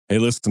Hey,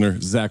 listener,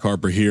 Zach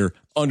Harper here.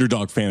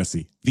 Underdog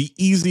Fantasy, the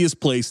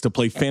easiest place to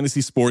play fantasy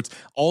sports.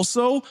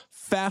 Also,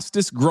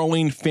 fastest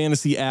growing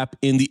fantasy app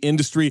in the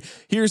industry.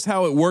 Here's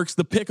how it works.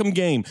 The Pick'em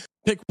game.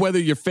 Pick whether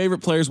your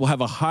favorite players will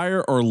have a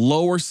higher or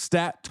lower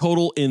stat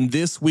total in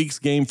this week's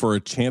game for a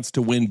chance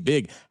to win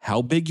big.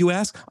 How big, you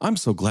ask? I'm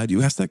so glad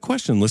you asked that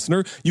question,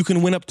 listener. You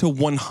can win up to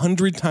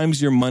 100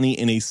 times your money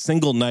in a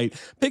single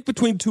night. Pick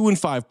between 2 and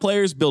 5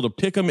 players. Build a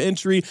Pick'em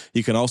entry.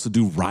 You can also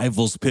do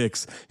rivals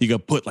picks. You can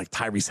put like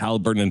Tyrese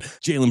Halliburton and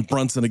Jalen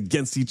Brunson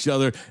against each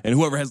other, and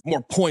whoever has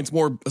more points,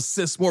 more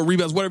assists, more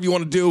rebounds, whatever you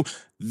want to do,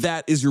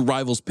 that is your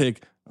rivals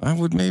pick. I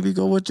would maybe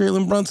go with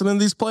Jalen Brunson in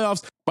these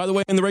playoffs. By the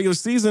way, in the regular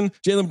season,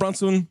 Jalen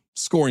Brunson,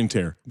 scoring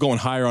tear, going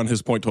higher on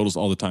his point totals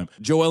all the time.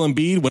 Joel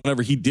Embiid,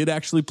 whenever he did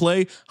actually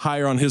play,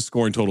 higher on his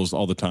scoring totals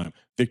all the time.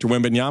 Victor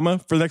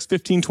Wembanyama, for the next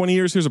 15, 20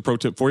 years, here's a pro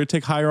tip for you.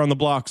 Take higher on the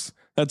blocks.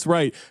 That's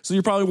right. So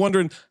you're probably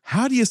wondering,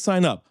 how do you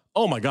sign up?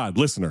 Oh my God,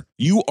 listener,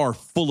 you are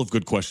full of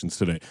good questions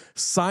today.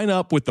 Sign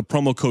up with the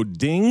promo code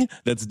DING,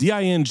 that's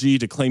D-I-N-G,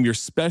 to claim your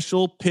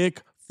special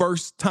pick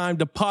first time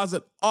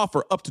deposit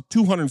offer up to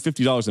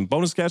 $250 in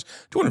bonus cash.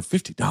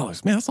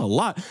 $250, man, that's a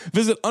lot.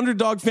 Visit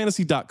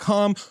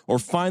underdogfantasy.com or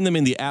find them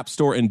in the App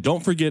Store. And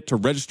don't forget to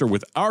register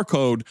with our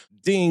code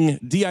DING,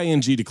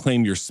 D-I-N-G, to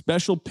claim your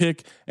special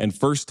pick and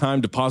first time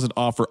deposit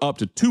offer up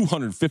to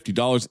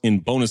 $250 in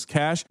bonus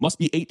cash. Must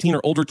be 18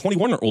 or older,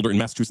 21 or older in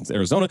Massachusetts,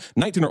 Arizona,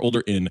 19 or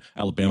older in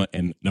Alabama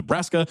and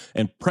Nebraska,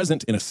 and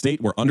present in a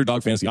state where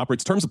Underdog Fantasy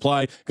operates. Terms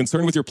apply.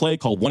 Concerned with your play,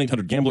 call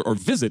 1-800-GAMBLER or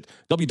visit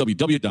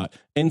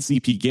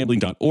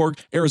www.ncpgambling.org.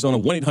 Arizona,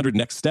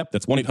 1-800-NEXT-STEP.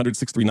 That's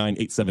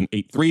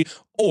 1-800-639-8783.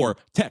 Or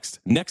text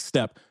NEXT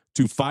STEP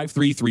to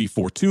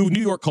 53342.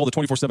 New York, call the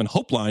 24/7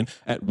 Hope line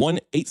at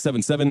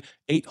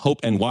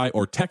 1-877-8-HOPE-NY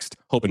or text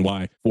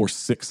HOPE-NY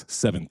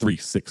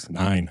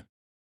 467-369.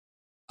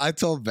 I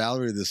told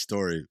Valerie this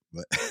story,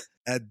 but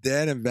at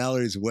Dan and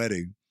Valerie's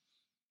wedding,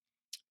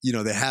 you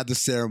know, they had the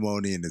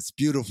ceremony and it's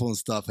beautiful and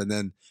stuff. And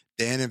then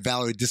Dan and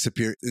Valerie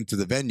disappear into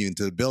the venue,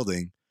 into the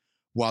building,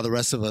 while the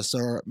rest of us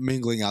are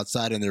mingling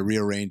outside and they're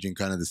rearranging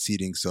kind of the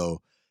seating.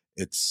 So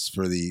it's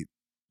for the,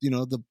 you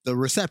know, the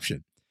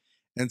reception.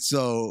 And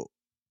so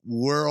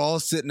we're all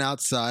sitting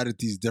outside at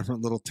these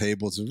different little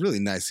tables. It was really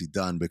nicely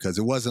done because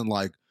it wasn't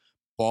like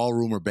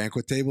ballroom or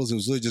banquet tables. It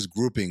was really just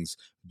groupings.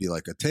 It'd be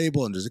like a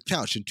table and there's a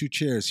couch and 2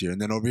 chairs here. And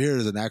then over here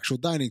is an actual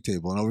dining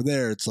table. And over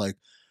there, it's like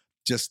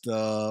just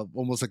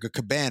almost like a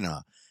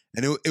cabana.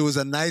 And it was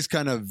a nice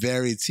kind of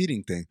varied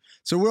seating thing.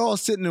 So we're all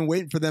sitting and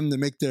waiting for them to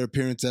make their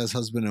appearance as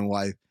husband and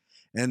wife.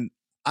 And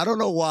I don't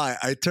know why,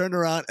 I turned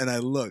around and I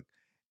looked,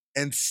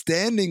 and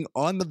standing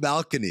on the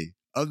balcony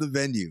of the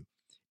venue,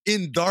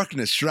 in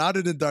darkness,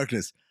 shrouded in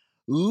darkness,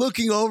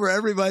 looking over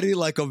everybody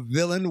like a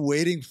villain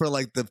waiting for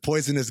like the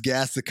poisonous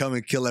gas to come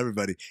and kill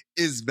everybody,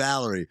 is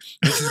Valerie.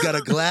 And she's got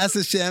a glass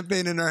of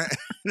champagne in her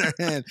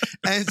hand,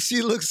 and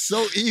she looks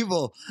so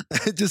evil,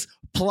 just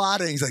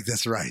plotting. He's like,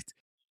 that's right.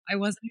 I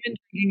wasn't even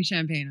drinking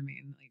champagne. I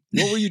mean, like,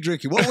 what were you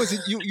drinking? What was it?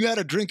 You had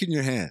a drink in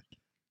your hand.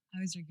 I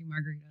was drinking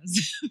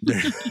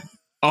margaritas.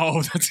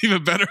 Oh, that's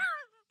even better.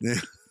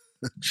 Yeah.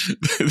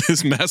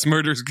 This mass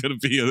murder is gonna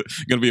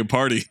be a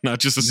party,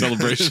 not just a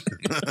celebration.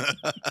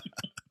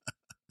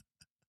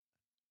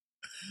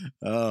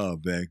 Oh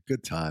man,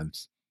 good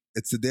times.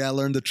 It's the day I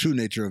learned the true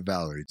nature of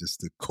Valerie, just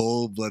the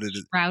cold-blooded,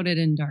 shrouded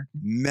in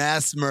darkness,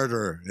 mass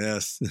murderer.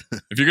 Yes.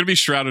 If you're gonna be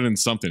shrouded in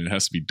something, it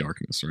has to be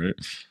darkness, right?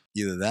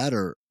 Either that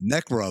or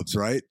neck rubs,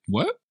 right?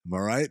 What? Am I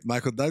right,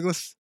 Michael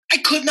Douglas? I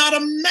could not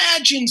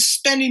imagine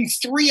spending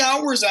 3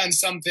 hours on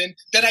something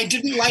that I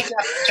didn't like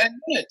after 10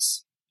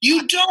 minutes.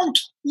 You don't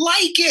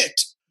like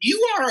it. You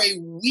are a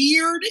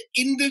weird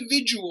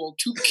individual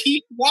to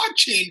keep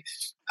watching.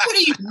 What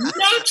are you,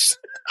 nuts?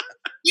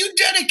 You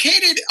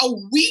dedicated a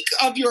week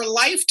of your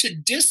life to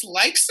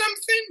dislike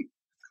something?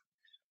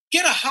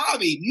 Get a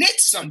hobby,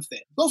 knit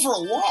something, go for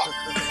a walk.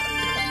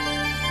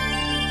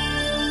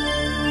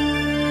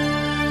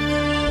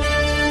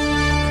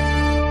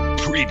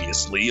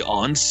 Previously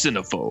on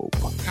Cinephobe.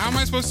 How am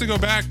I supposed to go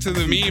back to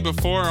the me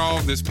before all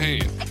of this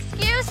pain?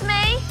 Excuse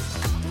me?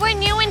 We're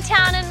new in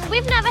town and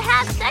we've never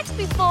had sex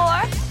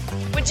before.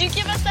 Would you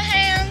give us a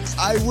hand?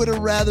 I would have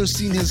rather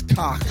seen his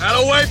cock. Out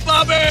of way,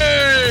 Bobby!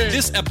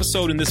 This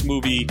episode in this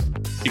movie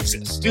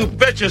exists. You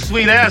bet your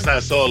sweet ass I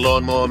saw a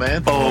lawnmower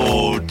man.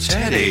 Oh,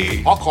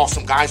 Teddy. I'll call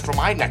some guys from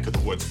my neck of the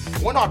woods.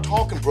 We're not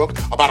talking, Brooke,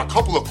 about a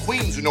couple of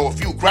queens who know a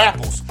few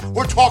grapples.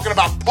 We're talking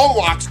about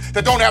Polacks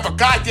that don't have a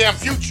goddamn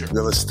future. You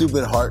have a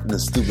stupid heart and a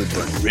stupid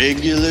brain.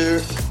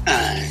 Regular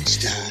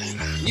Einstein.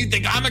 You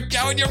think I'm a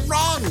coward? You're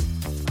wrong.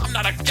 I'm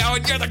not a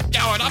coward. You're the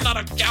coward. I'm not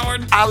a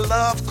coward. I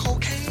love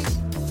cocaine.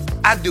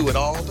 I do it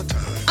all the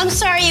time. I'm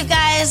sorry, you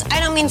guys. I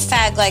don't mean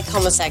fag like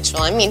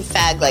homosexual. I mean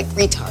fag like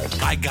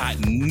retard. I got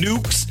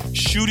nukes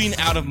shooting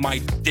out of my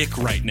dick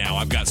right now.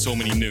 I've got so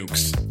many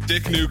nukes.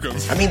 Dick Nukem.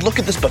 I mean, look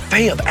at this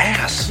buffet of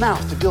ass.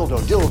 Mouth to dildo,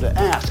 dildo to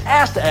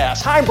ass to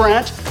ass, high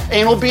branch,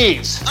 anal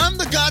beads. I'm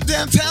the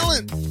goddamn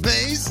talent,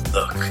 Mayes.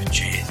 Look,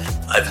 Gene,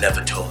 I've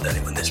never told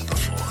anyone this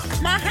before.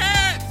 My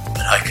head!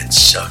 But I can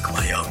suck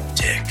my own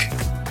dick.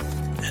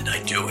 And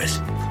do it.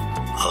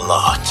 A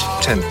lot.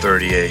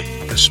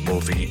 1038. This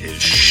movie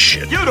is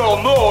shit. You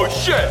don't know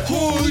shit.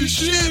 Holy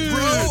shit,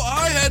 bro.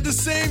 I had the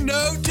same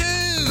note, too.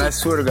 And I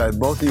swear to God,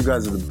 both of you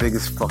guys are the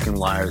biggest fucking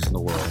liars in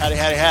the world.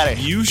 Howdy.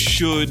 You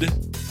should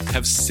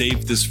have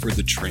saved this for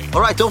the train.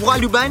 All right, au revoir,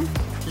 Luban.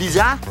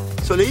 Lisa,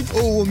 solide.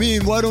 Oh, I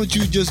mean, why don't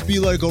you just be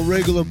like a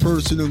regular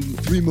person and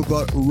dream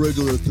about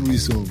regular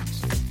threesomes?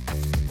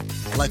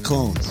 Like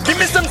clones. Give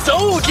me some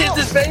soul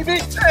kisses, baby.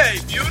 Hey,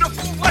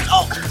 beautiful. What?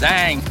 Oh,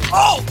 dang.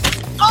 Oh!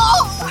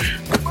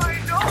 My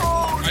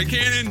nose! I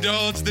can't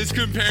indulge this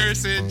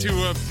comparison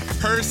to a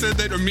person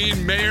that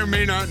Amin may or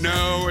may not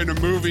know in a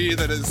movie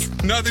that has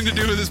nothing to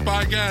do with this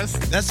podcast.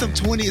 That's some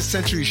 20th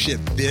century shit,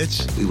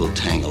 bitch. We will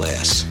tangle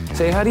ass.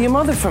 Say hi to your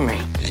mother for me.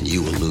 And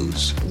you will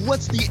lose.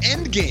 What's the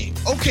end game?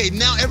 Okay,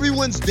 now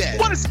everyone's dead.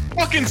 What is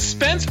fucking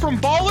Spence from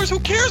Ballers?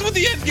 Who cares what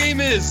the end game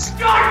is?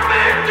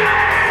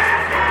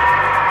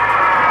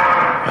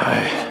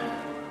 I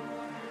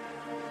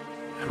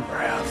am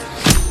proud.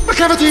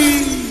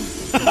 McCavity!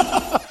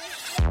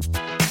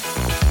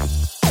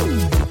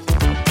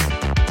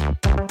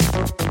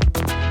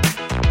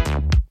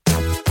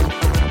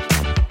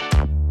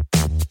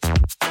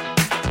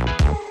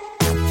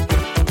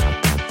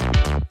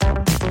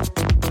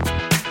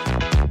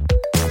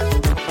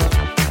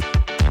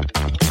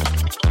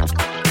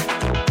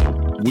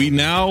 We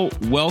now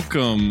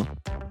welcome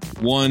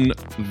one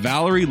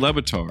Valerie Le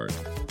Batard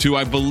to,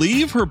 I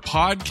believe, her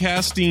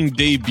podcasting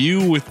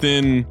debut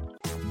within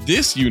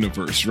this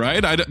universe,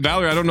 right?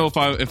 Valerie, I don't know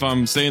if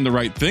I'm saying the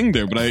right thing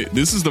there, but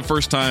this is the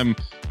first time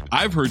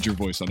I've heard your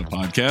voice on a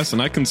podcast,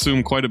 and I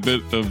consume quite a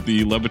bit of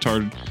the Le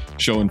Batard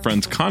Show and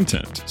Friends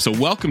content. So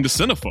welcome to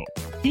Cinephobe.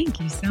 Thank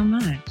you so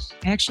much.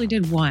 I actually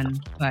did one,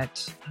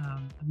 but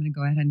I'm going to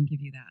go ahead and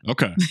give you that.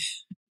 Okay.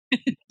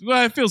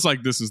 Well, it feels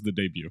like this is the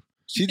debut.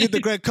 She did the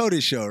Greg Cody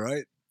show,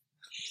 right?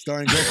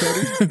 Starring Greg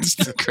Cody? It's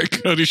the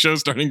Greg Cody show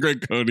starring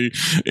Greg Cody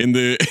in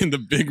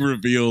the big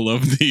reveal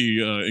of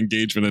the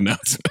engagement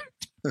announcement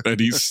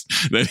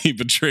that he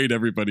betrayed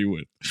everybody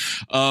with.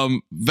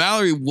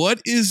 Valerie,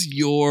 what is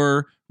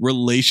your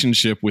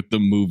relationship with the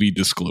movie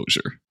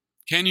Disclosure?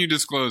 Can you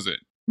disclose it?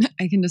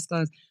 I can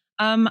disclose.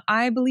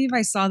 I believe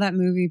I saw that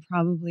movie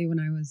probably when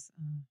I was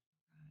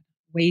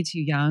way too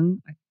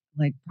young,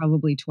 like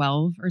probably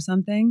 12 or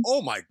something.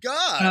 Oh my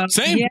God.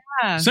 Same.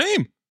 Yeah.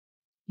 Same.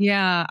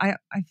 Yeah.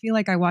 I feel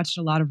like I watched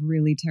a lot of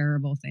really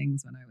terrible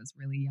things when I was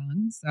really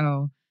young.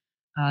 So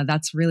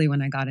that's really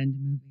when I got into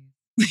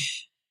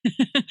movies.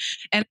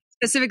 And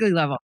specifically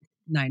love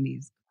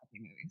 90s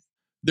movies.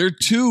 There are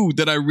two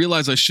that I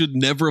realized I should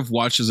never have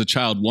watched as a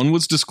child. One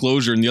was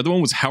Disclosure, and the other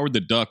one was Howard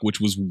the Duck, which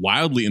was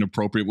wildly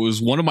inappropriate. It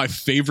was one of my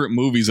favorite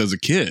movies as a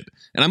kid.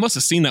 And I must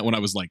have seen that when I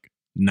was like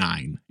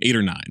 8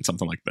 or 9,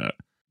 something like that.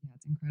 Yeah,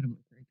 it's incredibly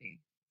creepy.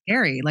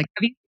 Scary. Like,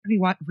 have you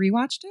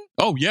rewatched it?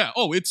 Oh, yeah.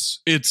 Oh,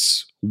 it's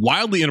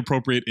wildly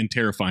inappropriate and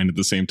terrifying at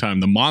the same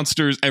time. The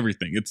monsters,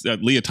 everything. It's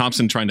Leah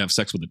Thompson trying to have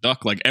sex with a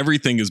duck. Like,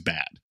 everything is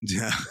bad.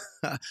 Yeah.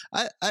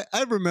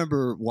 I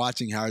remember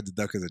watching Howard the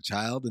Duck as a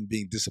child and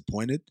being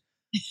disappointed.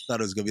 Thought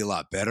it was going to be a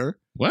lot better.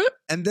 What?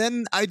 And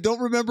then I don't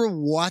remember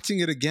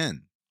watching it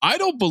again. I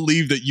don't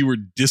believe that you were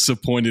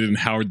disappointed in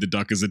Howard the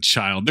Duck as a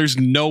child. There's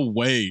no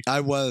way.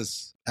 I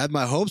was. I had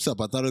my hopes up.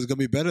 I thought it was going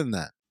to be better than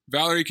that.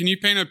 Valerie, can you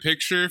paint a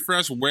picture for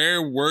us?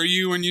 Where were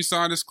you when you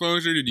saw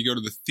Disclosure? Did you go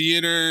to the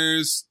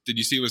theaters? Did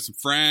you see it with some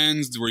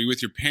friends? Were you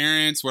with your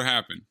parents? What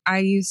happened? I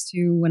used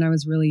to, when I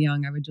was really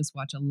young, I would just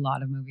watch a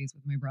lot of movies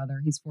with my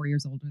brother. He's 4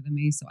 years older than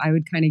me. So I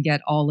would kind of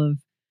get all of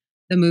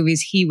the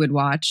movies he would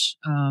watch.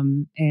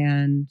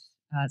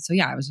 So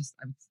yeah, I was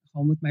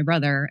home with my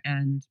brother,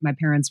 and my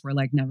parents were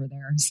like never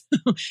there. So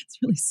it's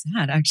really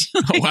sad,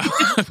 actually. Oh, wow.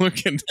 We're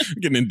getting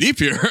in deep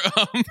here.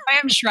 I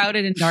am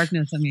shrouded in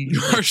darkness. I mean,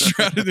 you are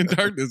shrouded in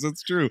darkness.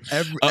 That's true.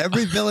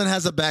 Every villain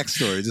has a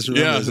backstory. Just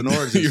remember, there's an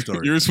origin story.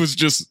 Yours was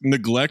just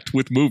neglect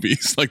with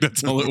movies. Like,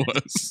 that's all it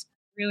was.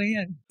 Really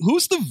is.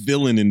 Who's the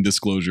villain in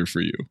Disclosure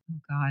for you? Oh,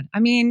 God.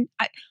 I mean,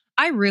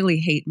 I really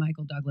hate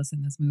Michael Douglas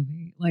in this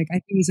movie. Like, I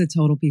think he's a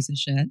total piece of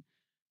shit.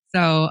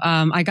 So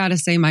I got to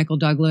say Michael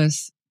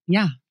Douglas.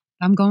 Yeah,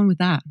 I'm going with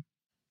that.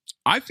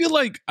 I feel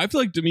like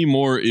Demi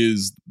Moore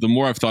is, the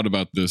more I've thought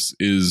about this,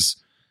 is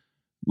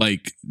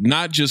like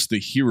not just the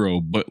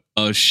hero, but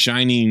a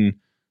shining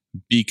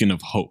beacon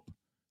of hope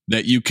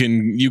that you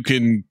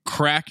can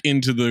crack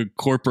into the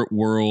corporate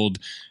world.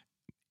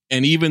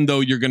 And even though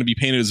you're going to be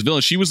painted as a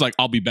villain, she was like,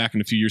 I'll be back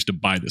in a few years to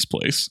buy this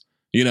place.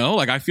 You know,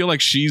 like I feel like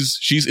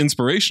she's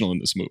inspirational in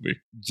this movie.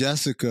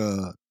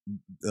 Jessica,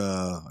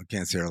 I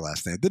can't say her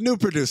last name. The new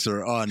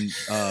producer on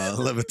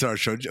Le Batard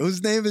Show,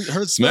 whose name is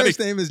her first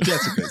name is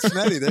Jessica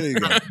Smetty. There you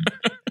go.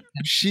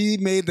 She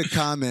made the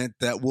comment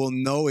that we'll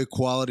know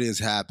equality has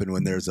happened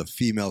when there's a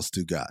female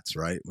Stugatz,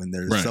 right? When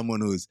there's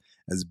someone who's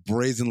as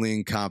brazenly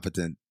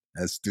incompetent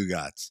as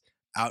Stugatz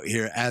out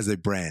here as a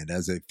brand,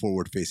 as a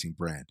forward-facing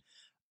brand.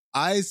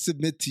 I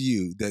submit to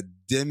you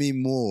that Demi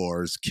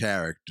Moore's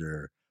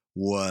character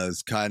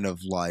was kind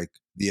of like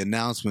the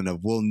announcement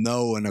of we'll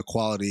know when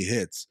equality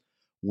hits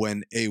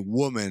when a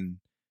woman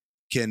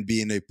can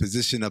be in a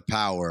position of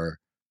power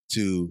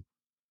to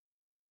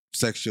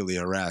sexually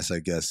harass, I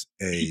guess,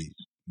 a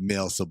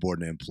male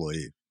subordinate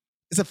employee.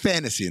 It's a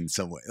fantasy in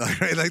some way,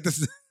 right? Like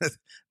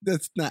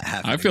that's not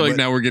happening. I feel like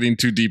now we're getting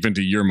too deep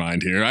into your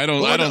mind here. I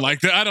don't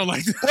like that. I don't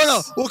like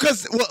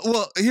that.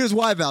 Well, here's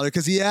why, Valerie.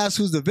 Because he asked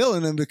who's the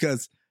villain, and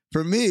because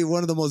for me,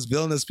 one of the most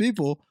villainous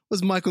people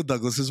was Michael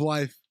Douglas's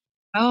wife.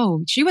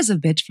 Oh, she was a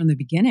bitch from the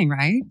beginning,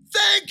 right?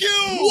 Thank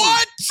you.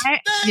 What?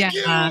 Thank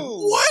you.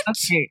 What?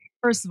 Okay,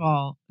 first of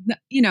all,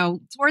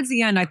 towards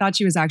the end, I thought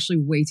she was actually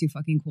way too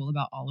fucking cool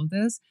about all of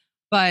this.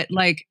 But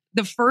like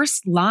the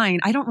first line,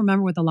 I don't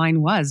remember what the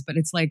line was, but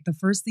it's like the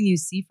first thing you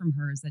see from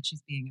her is that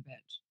she's being a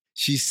bitch.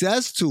 She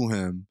says to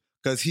him,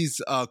 because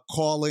he's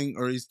calling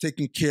or he's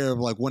taking care of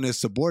like one of his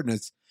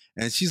subordinates,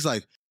 and she's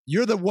like,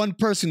 "You're the one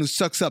person who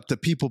sucks up to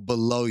people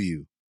below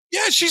you."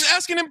 Yeah, she's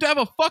asking him to have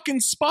a fucking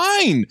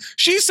spine.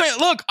 She's saying,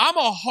 look, I'm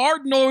a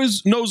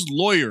hard-nosed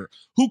lawyer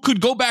who could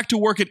go back to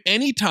work at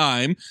any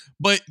time,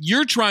 but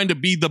you're trying to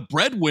be the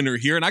breadwinner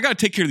here, and I got to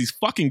take care of these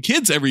fucking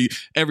kids every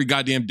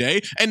goddamn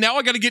day, and now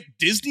I got to get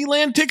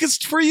Disneyland tickets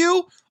for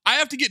you? I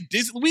have to get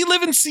Disney. We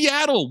live in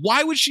Seattle.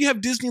 Why would she have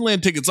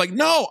Disneyland tickets? Like,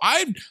 no,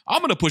 I'm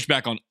going to push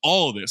back on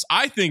all of this.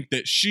 I think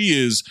that she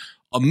is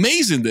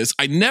amazing this.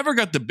 I never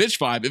got the bitch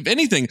vibe. If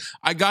anything,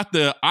 I got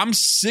the I'm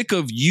sick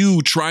of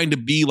you trying to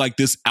be like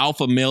this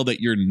alpha male that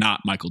you're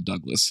not, Michael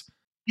Douglas.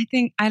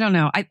 I don't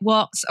know.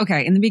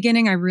 Okay. In the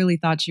beginning, I really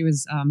thought she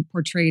was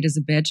portrayed as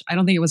a bitch. I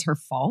don't think it was her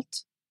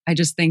fault. I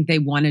just think they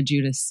wanted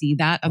you to see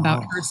that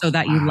about her so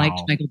that you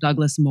liked Michael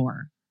Douglas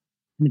more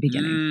in the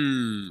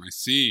beginning. I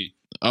see.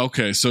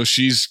 Okay. So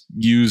she's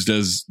used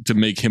to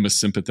make him a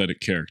sympathetic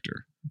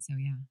character. So,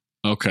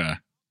 yeah. Okay.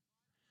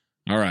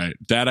 All right.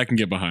 That I can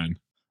get behind.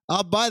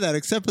 I'll buy that,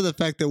 except for the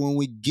fact that when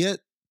we get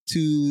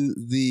to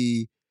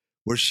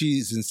where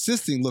she's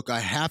insisting, look, I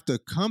have to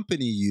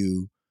accompany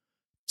you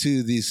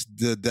to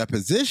the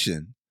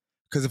deposition,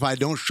 because if I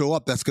don't show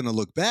up, that's going to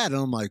look bad. And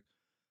I'm like,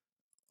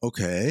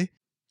 okay.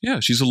 Yeah,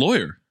 she's a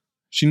lawyer.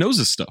 She knows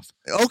this stuff.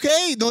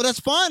 Okay, no, that's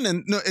fine.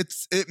 And no,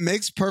 it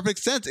makes perfect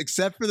sense,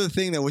 except for the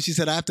thing that when she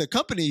said, I have to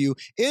accompany you,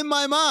 in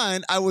my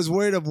mind, I was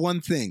worried of one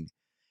thing.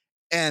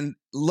 And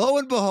lo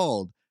and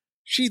behold,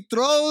 she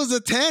throws a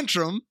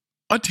tantrum.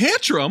 A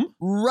tantrum?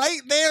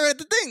 Right there at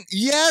the thing.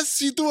 Yes,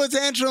 she threw a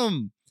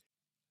tantrum.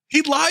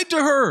 He lied to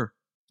her.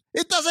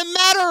 It doesn't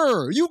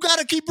matter. You got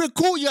to keep it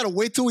cool. You got to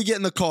wait till we get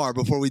in the car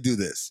before we do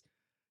this.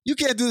 You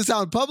can't do this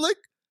out in public.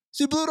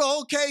 She blew the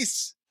whole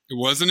case. It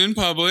wasn't in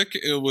public.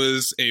 It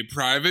was a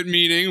private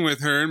meeting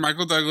with her and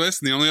Michael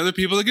Douglas. And the only other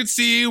people that could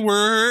see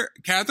were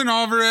Catherine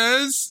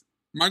Alvarez,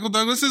 Michael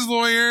Douglas's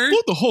lawyer.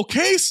 Blew the whole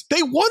case?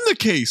 They won the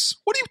case.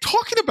 What are you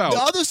talking about? The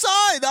other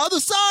side.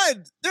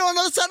 They're on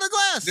the other side of the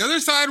glass. The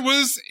other side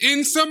was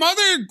in some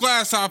other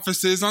glass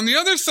offices on the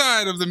other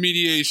side of the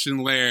mediation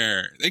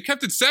layer. They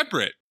kept it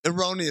separate.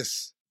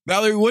 Erroneous.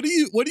 Valerie, what do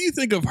you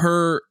think of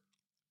her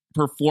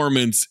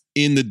performance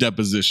in the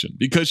deposition?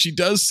 Because she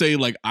does say,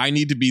 like, I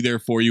need to be there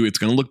for you. It's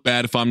going to look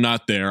bad if I'm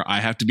not there. I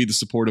have to be the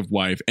supportive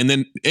wife. And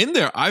then in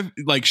there,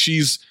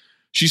 she's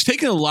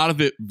taken a lot of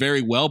it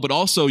very well, but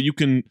also you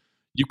can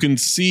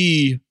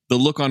see the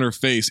look on her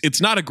face.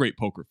 It's not a great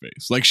poker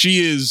face. Like, she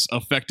is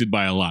affected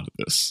by a lot of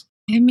this.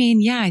 I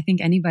mean, yeah, I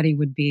think anybody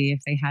would be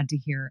if they had to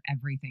hear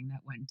everything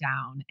that went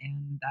down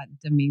and that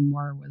Demi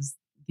Moore was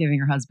giving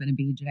her husband a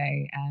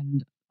BJ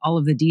and all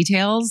of the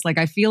details. Like,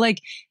 I feel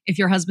like if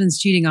your husband's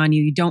cheating on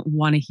you, you don't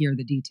want to hear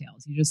the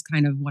details. You just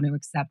kind of want to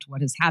accept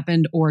what has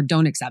happened or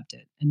don't accept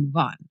it and move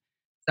on.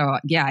 So,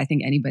 yeah, I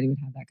think anybody would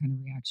have that kind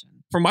of reaction.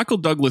 For Michael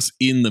Douglas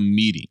in the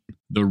meeting,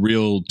 the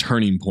real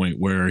turning point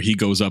where he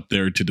goes up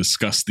there to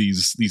discuss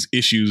these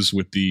issues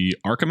with the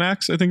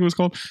Archemax, I think it was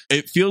called,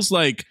 it feels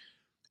like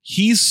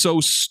he's so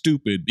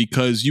stupid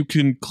because you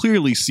can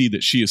clearly see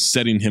that she is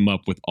setting him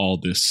up with all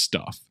this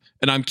stuff.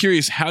 And I'm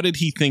curious, how did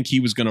he think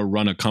he was going to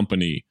run a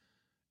company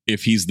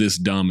if he's this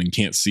dumb and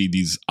can't see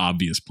these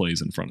obvious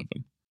plays in front of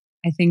him?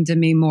 I think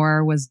Demi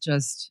Moore was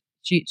just,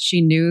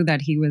 she knew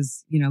that he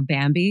was,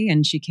 Bambi,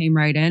 and she came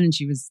right in and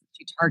she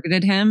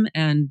targeted him.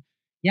 And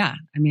yeah,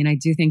 I mean, I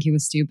do think he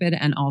was stupid.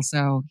 And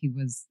also he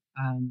was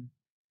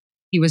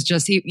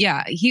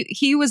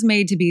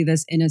made to be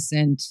this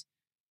innocent,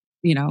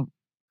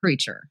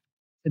 creature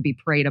to be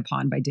preyed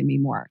upon by Demi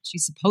Moore.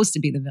 She's supposed to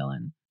be the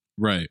villain.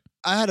 Right.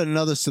 I had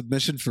another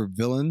submission for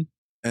villain,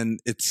 and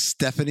it's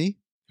Stephanie,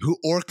 who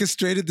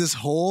orchestrated this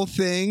whole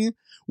thing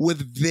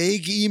with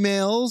vague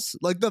emails,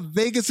 like the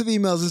vaguest of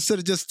emails, instead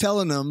of just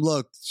telling them,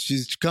 look,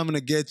 she's coming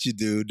to get you,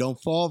 dude.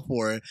 Don't fall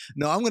for it.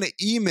 No, I'm going to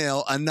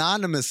email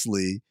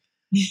anonymously.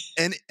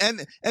 and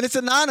it's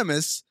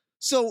anonymous.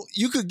 So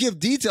you could give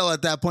detail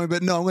at that point,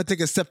 but no, I'm going to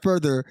take a step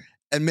further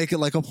and make it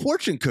like a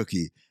fortune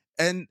cookie.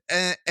 And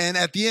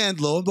at the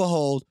end, lo and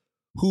behold,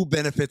 who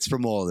benefits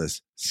from all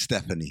this?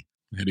 Stephanie.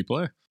 Heady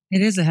play.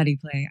 It is a heady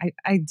play.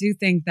 I do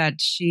think that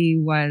she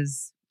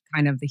was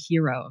kind of the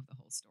hero of the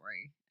whole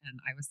story. And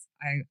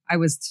I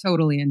was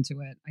totally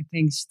into it. I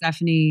think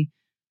Stephanie,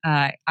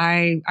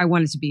 I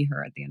wanted to be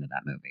her at the end of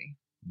that movie.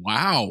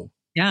 Wow.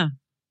 Yeah.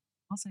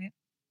 I'll say it.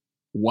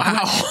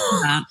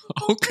 Wow.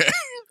 Okay.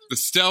 The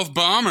stealth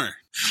bomber.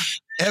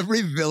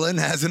 Every villain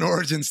has an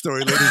origin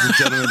story, ladies and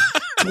gentlemen.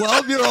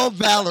 12-year-old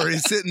Valerie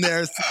sitting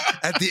there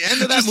at the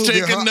end of that Just movie.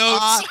 taking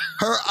notes.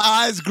 Her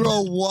eyes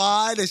grow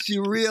wide as she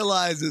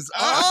realizes,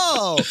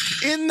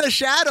 in the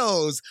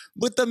shadows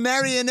with the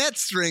marionette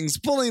strings,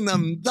 pulling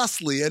them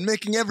thusly and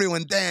making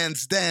everyone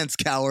dance,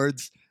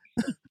 cowards.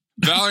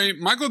 Valerie,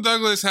 Michael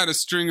Douglas had a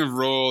string of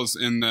roles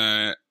in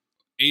the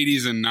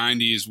 80s and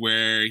 90s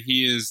where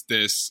he is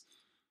this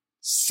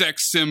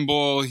sex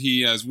symbol.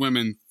 He has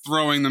women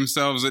throwing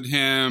themselves at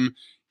him.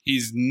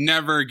 He's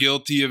never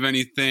guilty of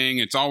anything.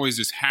 It's always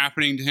just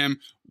happening to him.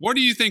 What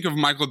do you think of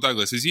Michael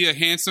Douglas? Is he a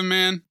handsome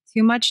man?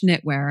 Too much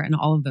knitwear in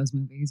all of those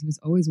movies. He was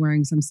always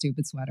wearing some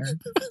stupid sweater.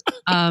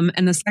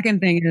 And the second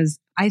thing is,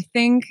 I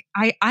think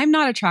I'm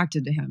not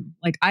attracted to him.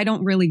 Like, I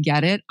don't really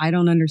get it. I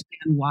don't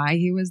understand why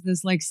he was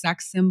this like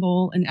sex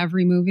symbol in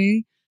every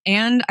movie.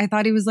 And I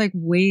thought he was like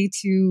way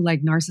too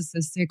like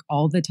narcissistic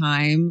all the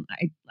time.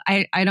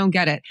 I don't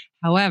get it.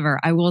 However,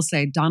 I will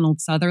say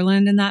Donald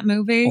Sutherland in that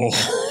movie.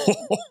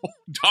 Oh,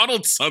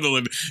 Donald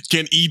Sutherland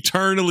can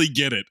eternally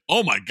get it.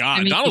 Oh my God.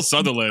 I mean, Donald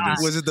Sutherland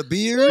is. Was it the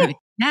beard?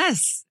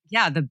 Yes.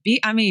 Yeah.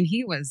 I mean,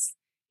 he was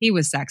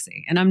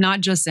sexy. And I'm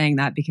not just saying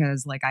that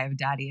because like I have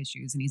daddy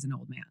issues and he's an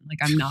old man. Like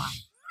I'm not.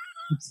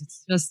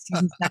 It's just,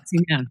 he's a sexy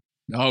man.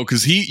 No,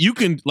 because you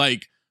can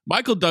like,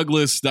 Michael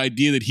Douglas, the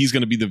idea that he's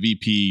going to be the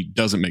VP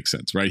doesn't make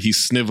sense, right? He's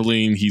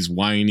sniveling, he's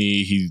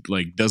whiny, he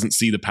like doesn't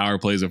see the power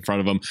plays in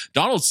front of him.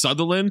 Donald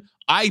Sutherland,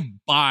 I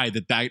buy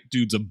that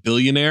dude's a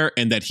billionaire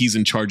and that he's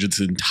in charge of this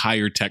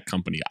entire tech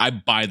company. I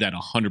buy that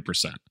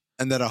 100%.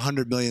 And that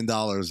 $100 million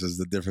is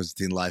the difference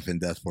between life and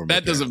death for me.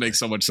 That doesn't make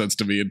so much sense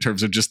to me in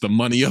terms of just the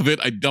money of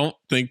it. I don't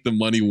think the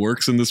money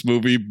works in this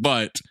movie,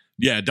 but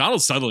yeah,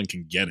 Donald Sutherland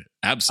can get it.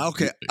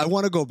 Absolutely. Okay, I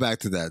want to go back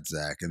to that,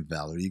 Zach and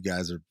Valerie. You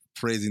guys are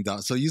praising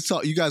Donald. So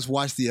you guys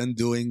watched The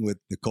Undoing with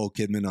Nicole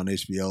Kidman on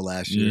HBO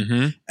last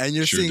year, and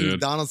you're seeing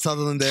Donald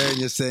Sutherland there, and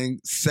you're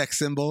saying sex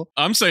symbol.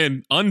 I'm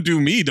saying undo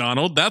me,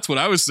 Donald. That's what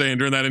I was saying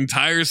during that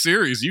entire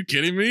series. You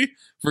kidding me?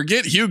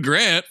 Forget Hugh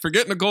Grant.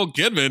 Forget Nicole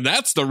Kidman.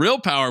 That's the real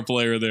power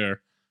player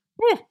there.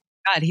 Woo.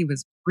 God, he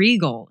was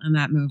regal in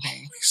that movie.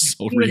 Oh, he's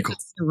so he regal.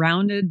 Was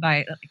surrounded by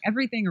like,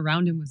 everything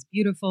around him was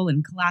beautiful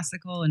and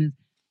classical, and his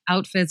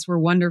outfits were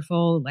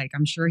wonderful. Like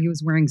I'm sure he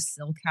was wearing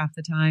silk half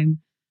the time.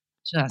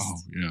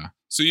 Yeah.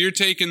 So you're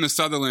taking the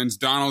Sutherlands,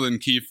 Donald and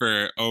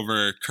Kiefer,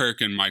 over Kirk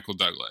and Michael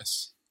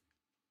Douglas.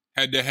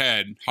 Head to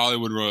head,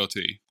 Hollywood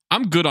royalty.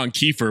 I'm good on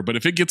Kiefer, but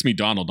if it gets me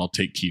Donald, I'll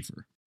take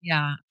Kiefer.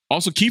 Yeah.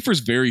 Also, Kiefer's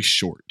very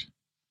short,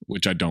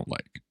 which I don't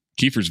like.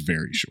 Kiefer's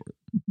very short.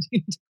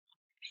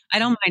 I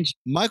don't mind.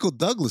 Michael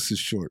Douglas is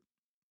short,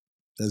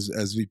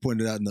 as we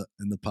pointed out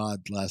in the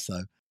pod last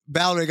time.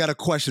 Valerie, I got a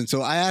question.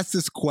 So I asked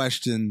this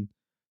question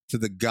to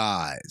the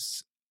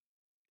guys.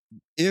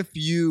 If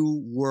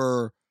you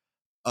were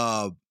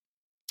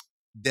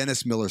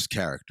Dennis Miller's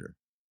character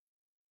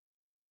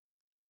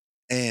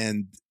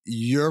and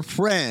your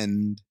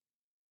friend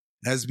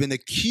has been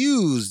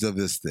accused of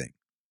this thing,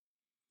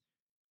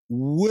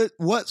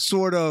 what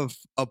sort of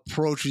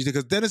approach you take?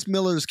 Because Dennis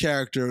Miller's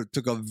character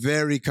took a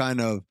very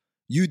kind of,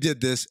 you did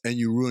this and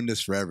you ruined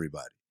this for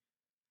everybody.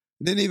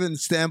 Didn't even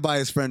stand by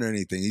his friend or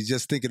anything. He's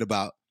just thinking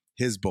about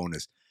his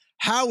bonus.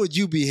 How would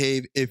you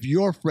behave if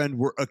your friend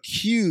were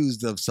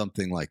accused of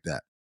something like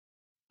that?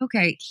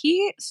 Okay,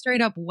 he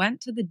straight up went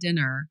to the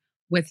dinner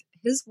with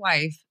his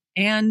wife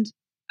and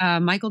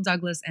Michael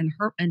Douglas and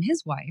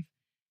his wife,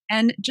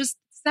 and just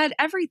said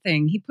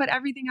everything. He put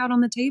everything out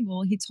on the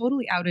table. He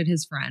totally outed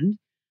his friend.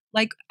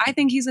 Like, I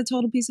think he's a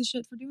total piece of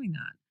shit for doing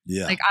that.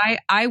 Yeah. Like,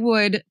 I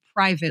would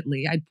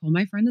privately, I'd pull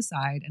my friend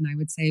aside and I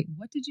would say,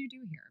 "What did you do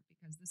here?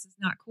 Because this is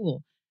not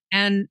cool."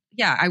 And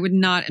yeah, I would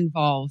not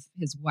involve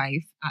his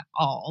wife at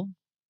all.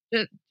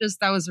 Just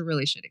that was a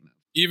really shitty move.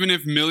 Even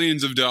if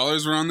millions of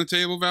dollars were on the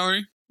table,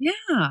 Valerie? Yeah,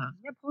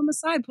 pull him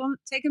aside,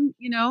 take him,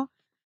 to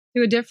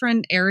a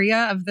different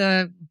area of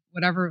the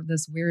whatever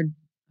this weird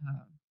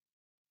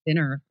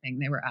dinner thing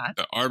they were at.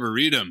 The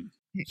Arboretum.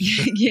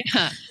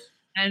 Yeah,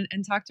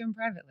 and talk to him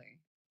privately.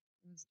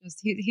 It was just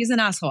he's an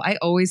asshole. I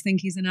always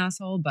think he's an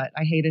asshole, but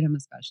I hated him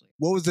especially.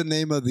 What was the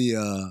name of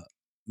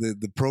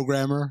the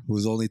programmer who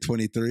was only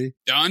 23?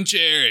 Don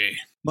Cherry.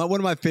 One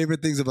of my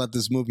favorite things about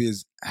this movie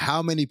is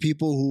how many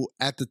people who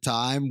at the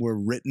time were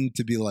written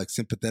to be like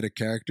sympathetic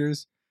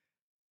characters.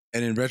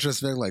 And in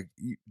retrospect, like,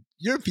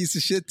 you're a piece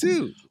of shit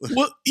too.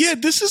 Well, yeah,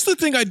 this is the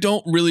thing I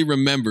don't really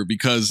remember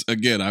because,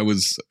 again, I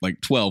was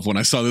like 12 when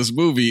I saw this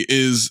movie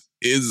is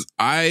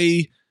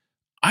I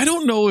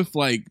don't know if,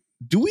 like,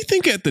 do we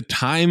think at the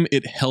time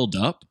it held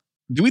up?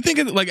 Do we think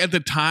at the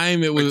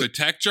time it was... Like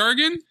the tech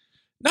jargon?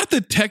 Not the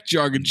tech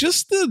jargon,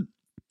 just the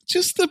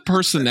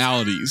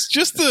personalities.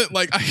 Just the,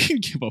 like, I can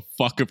give a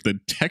fuck if the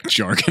tech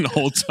jargon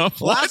holds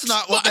up. Well, that's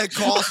not what they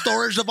call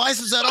storage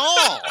devices at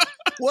all.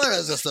 What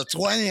is this, the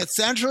 20th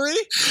century?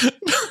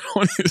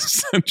 20th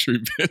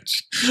century,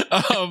 bitch.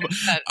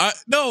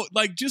 No,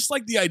 like, just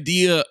like the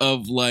idea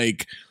of,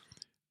 like,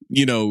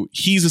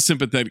 he's a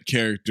sympathetic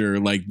character.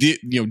 Like,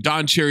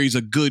 Don Cherry's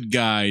a good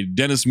guy.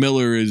 Dennis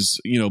Miller is,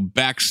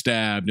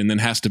 backstabbed and then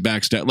has to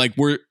backstab. Like,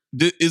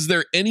 is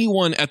there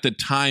anyone at the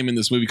time in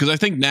this movie? Because I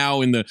think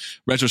now in the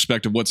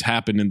retrospect of what's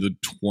happened in the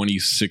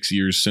 26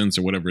 years since,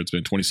 or whatever it's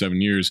been,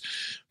 27 years,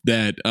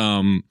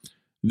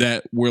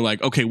 that we're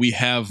like, okay, we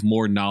have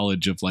more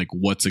knowledge of like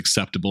what's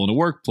acceptable in a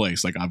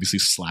workplace. Like, obviously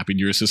slapping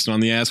your assistant on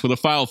the ass with a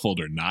file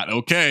folder, not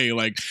okay.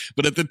 Like,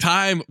 but at the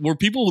time, were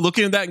people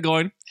looking at that and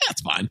going,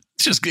 that's fine.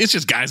 It's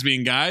just guys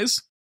being guys.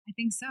 I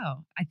think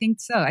so. I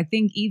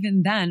think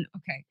even then,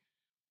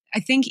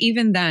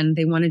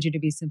 they wanted you to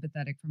be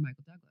sympathetic for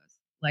Michael Douglas.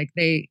 Like,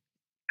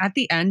 at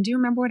the end, do you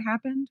remember what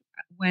happened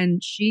when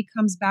she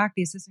comes back?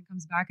 The assistant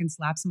comes back and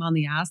slaps him on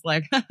the ass,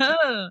 like,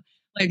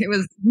 like it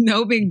was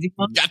no big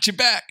deal. Got you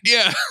back,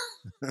 yeah.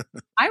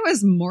 I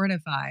was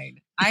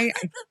mortified. I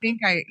think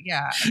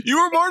you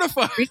were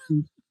mortified.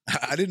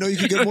 I didn't know you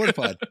could get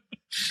mortified.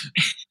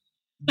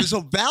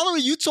 So,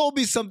 Valerie, you told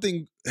me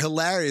something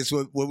hilarious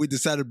when we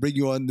decided to bring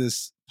you on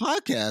this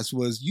podcast.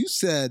 Was you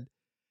said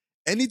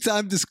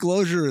anytime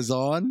Disclosure is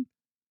on,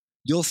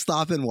 you'll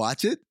stop and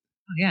watch it?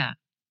 Oh, yeah.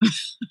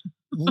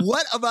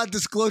 What about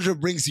Disclosure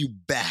brings you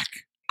back?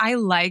 I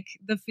like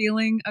the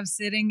feeling of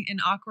sitting in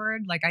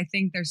awkward. Like, I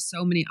think there's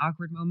so many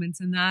awkward moments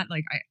in that.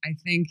 Like, I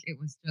think it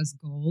was just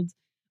gold.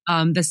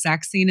 The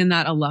sex scene in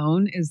that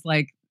alone is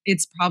like,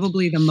 it's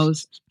probably the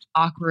most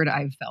awkward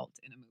I've felt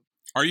in a movie.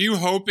 Are you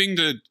hoping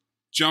to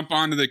jump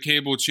onto the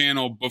cable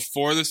channel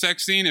before the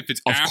sex scene? If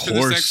it's after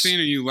the sex scene,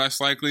 are you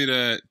less likely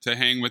to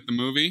hang with the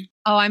movie?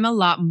 Oh, I'm a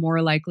lot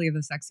more likely of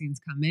the sex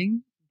scenes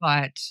coming,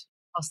 but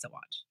I'll still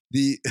watch.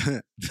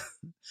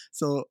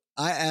 So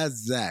I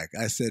asked Zach,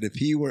 I said, if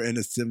he were in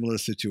a similar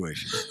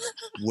situation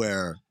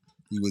where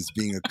he was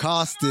being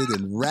accosted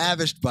and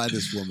ravished by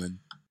this woman,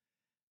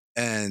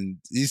 and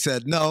he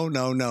said, no.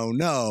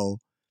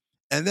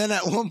 And then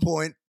at one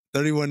point,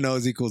 31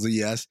 no's equals a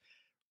yes,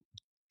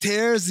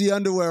 tears the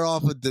underwear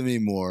off of Demi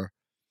Moore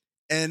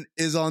and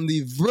is on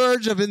the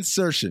verge of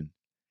insertion.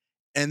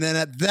 And then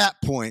at that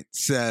point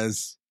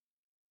says,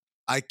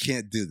 I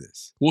can't do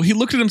this. Well, he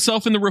looked at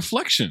himself in the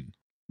reflection.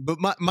 But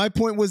my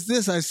point was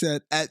this. I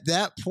said, at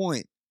that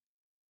point,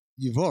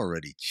 you've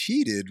already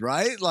cheated,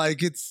 right? Like,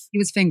 he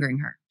was fingering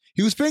her.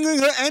 He was fingering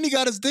her and he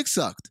got his dick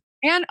sucked.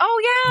 And,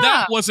 oh, yeah.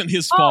 That wasn't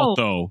his fault,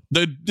 though.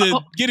 The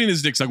getting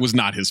his dick sucked was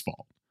not his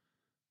fault.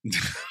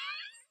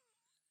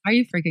 Are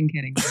you freaking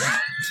kidding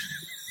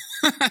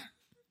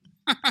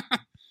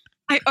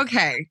me?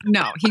 Okay.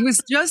 No, he was,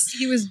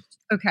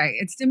 okay.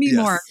 It's Demi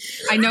Moore.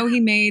 I know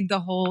he made the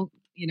whole,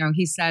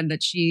 he said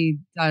that she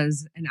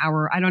does an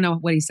hour. I don't know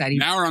what he said.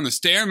 An hour on the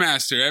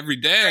Stairmaster every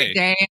day.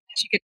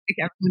 She could kick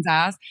everyone's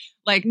ass.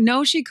 Like,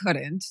 no, she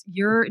couldn't.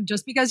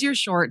 Just because you're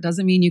short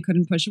doesn't mean you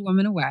couldn't push a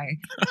woman away.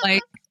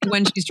 Like,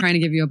 when she's trying to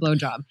give you a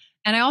blowjob.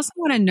 And I also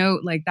want to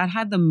note, like, that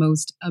had the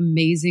most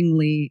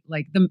amazingly,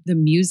 like, the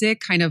music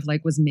kind of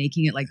like was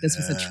making it like this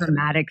was a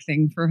traumatic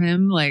thing for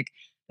him. Like,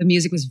 the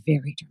music was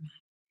very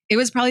dramatic. It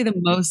was probably the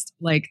most,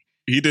 like,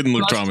 he didn't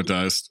look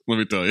traumatized. Let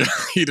me tell you,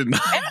 he did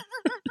not.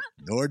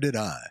 Nor did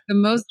I. The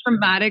most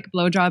dramatic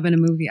blowjob in a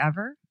movie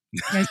ever.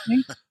 You guys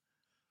think?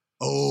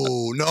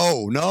 Oh,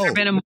 no. There's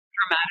been a more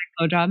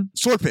dramatic blowjob.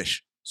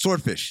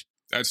 Swordfish.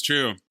 That's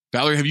true.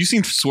 Valerie, have you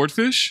seen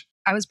Swordfish?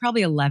 I was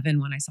probably 11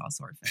 when I saw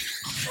Swordfish.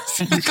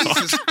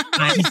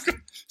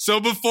 So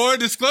before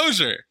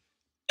Disclosure.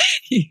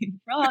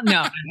 Well,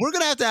 no. We're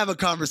going to have a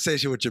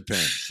conversation with your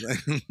parents.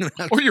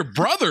 Or your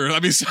brother.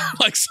 I mean,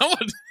 like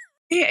someone...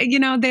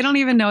 Yeah, they don't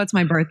even know it's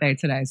my birthday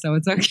today, so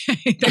it's okay.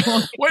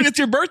 Wait, it's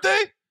your birthday?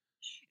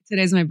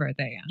 Today's my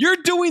birthday, yeah. You're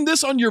doing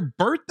this on your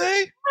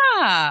birthday?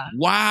 Yeah.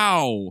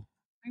 Wow.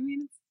 I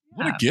mean,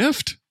 what a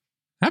gift.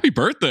 Happy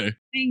birthday.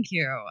 Thank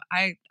you.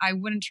 I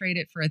wouldn't trade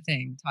it for a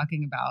thing,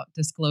 talking about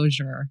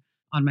Disclosure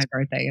on my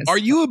birthday. Are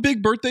you a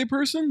big birthday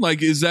person?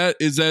 Like, is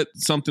that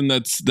something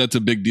that's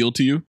a big deal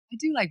to you? I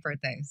do like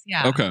birthdays,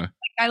 yeah. Okay.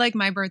 I like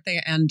my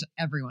birthday and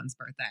everyone's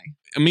birthday.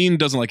 Amin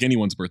doesn't like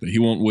anyone's birthday. He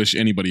won't wish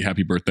anybody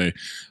happy birthday,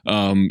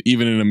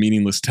 even in a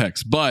meaningless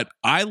text. But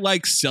I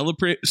like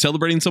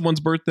celebrating someone's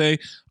birthday.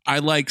 I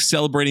like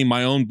celebrating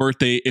my own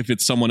birthday if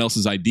it's someone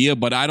else's idea,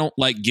 but I don't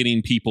like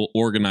getting people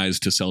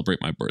organized to celebrate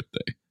my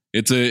birthday.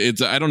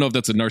 I don't know if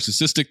that's a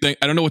narcissistic thing.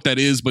 I don't know what that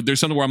is, but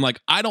there's something where I'm like,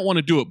 I don't want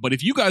to do it. But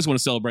if you guys want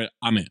to celebrate,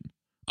 I'm in.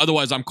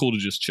 Otherwise, I'm cool to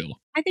just chill.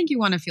 I think you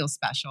want to feel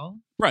special.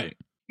 Right.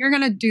 You're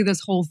going to do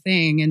this whole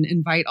thing and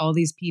invite all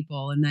these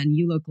people, and then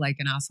you look like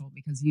an asshole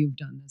because you've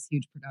done this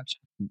huge production.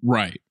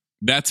 Right.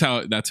 That's how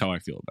I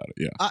feel about it.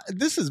 Yeah.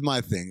 This is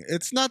my thing.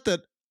 It's not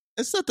that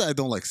I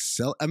don't like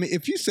I mean,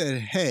 if you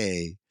said,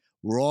 hey,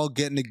 we're all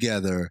getting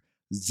together,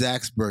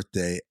 Zach's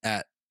birthday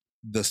at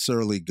the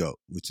Surly Goat,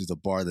 which is a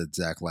bar that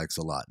Zach likes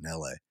a lot in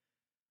LA.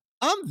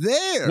 I'm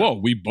there. Whoa,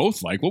 we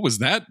both like. What was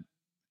that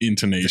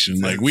intonation.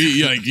 Like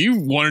you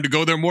wanted to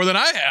go there more than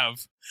I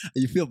have.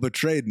 You feel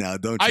betrayed now,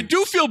 don't you? I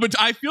do feel, but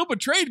I feel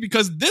betrayed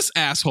because this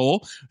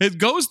asshole it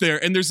goes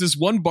there, and there's this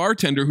one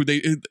bartender who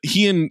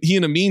he and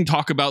Amin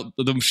talk about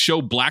the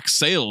show Black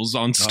Sails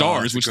on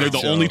Stars, which they're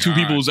the only two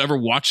people who's ever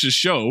watched this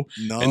show,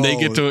 and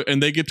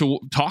they get to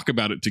talk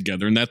about it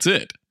together, and that's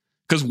it.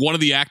 Because one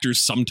of the actors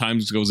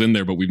sometimes goes in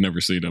there, but we've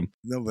never seen him.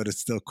 No, but it's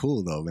still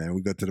cool though, man.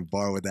 We go to the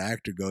bar where the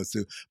actor goes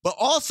to, but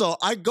also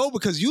I go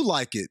because you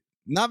like it,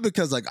 not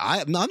because like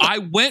I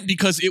went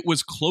because it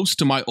was close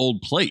to my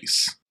old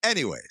place.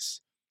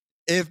 Anyways,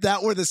 if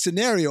that were the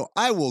scenario,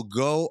 I will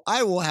go.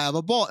 I will have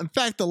a ball. In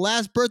fact, the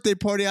last birthday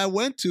party I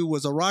went to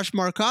was Arash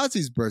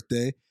Markazi's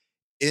birthday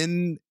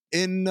in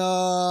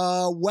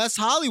West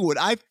Hollywood.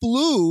 I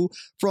flew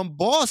from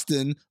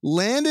Boston,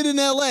 landed in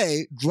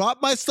LA,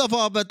 dropped my stuff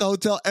off at the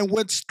hotel, and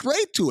went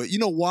straight to it. You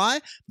know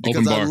why?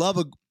 Because I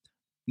love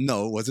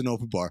No, it wasn't an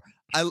open bar.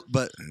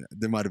 But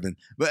there might have been.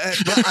 But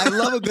I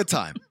love a good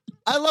time.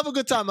 I love a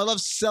good time. I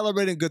love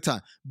celebrating a good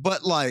time.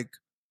 But like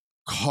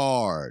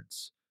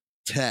cards,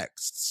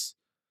 texts,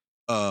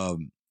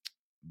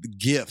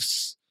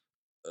 gifts,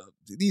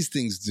 these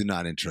things do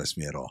not interest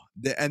me at all.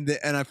 And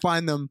I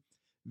find them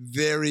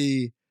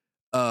very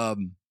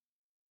kind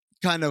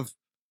of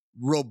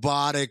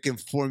robotic and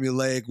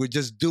formulaic. We're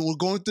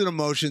going through the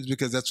motions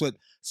because that's what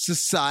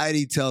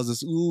society tells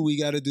us. Ooh, we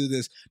got to do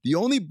this. The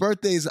only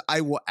birthdays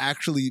I will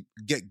actually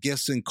get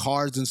gifts and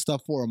cards and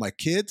stuff for are my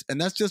kids, and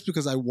that's just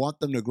because I want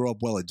them to grow up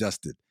well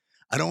adjusted.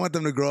 I don't want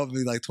them to grow up and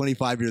be like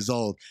 25 years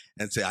old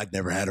and say, I'd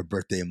never had a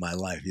birthday in my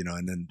life,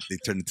 and then they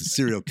turn into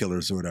serial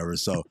killers or whatever.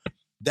 So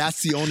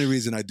that's the only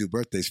reason I do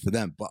birthdays for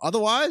them. But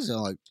otherwise,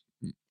 I'm like,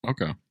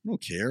 okay, I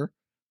don't care.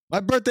 My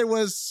birthday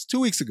was 2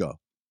 weeks ago.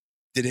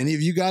 Did any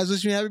of you guys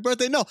wish me happy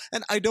birthday? No.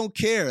 And I don't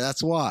care.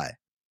 That's why.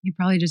 You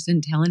probably just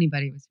didn't tell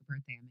anybody it was your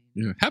birthday.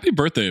 Yeah. Happy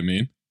birthday,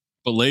 Amin.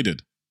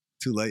 Belated.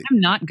 Too late. I'm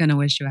not going to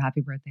wish you a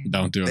happy birthday.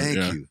 Don't do it.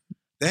 Thank you.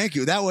 Thank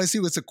you. That way, see,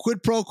 it's a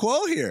quid pro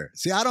quo here.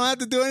 See, I don't have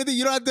to do anything.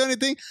 You don't have to do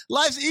anything.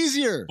 Life's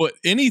easier. But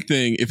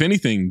if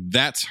anything,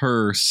 that's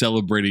her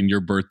celebrating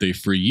your birthday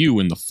for you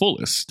in the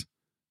fullest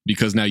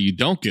because now you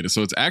don't get it.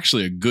 So it's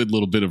actually a good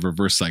little bit of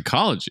reverse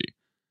psychology,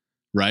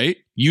 right?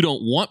 You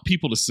don't want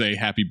people to say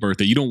happy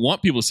birthday. You don't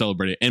want people to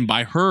celebrate it. And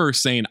by her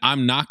saying,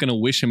 I'm not going to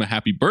wish him a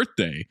happy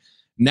birthday,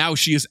 now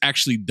she has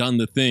actually done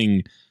the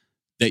thing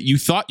that you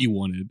thought you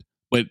wanted.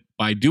 But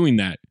by doing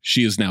that,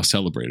 she has now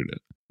celebrated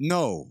it.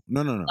 No.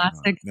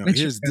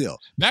 Here's the deal.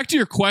 Back to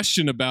your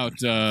question about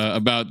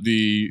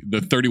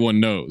the 31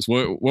 no's.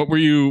 What were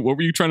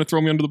you trying to throw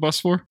me under the bus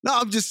for? No,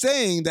 I'm just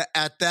saying that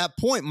at that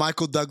point,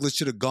 Michael Douglas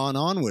should have gone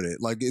on with it.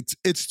 Like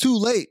it's too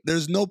late.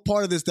 There's no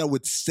part of this that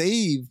would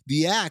save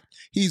the act.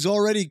 He's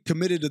already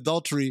committed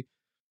adultery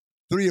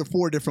 3 or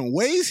 4 different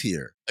ways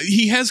here.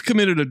 He has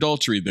committed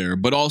adultery there,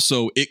 but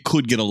also it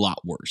could get a lot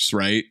worse,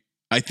 right?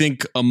 I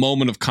think a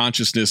moment of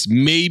consciousness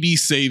maybe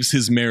saves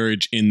his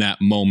marriage in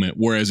that moment.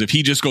 Whereas if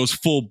he just goes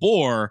full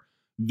bore,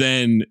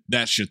 then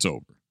that shit's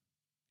over.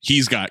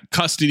 He's got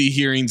custody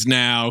hearings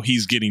now.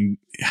 He's getting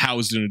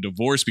housed in a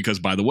divorce because,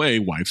 by the way,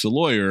 wife's a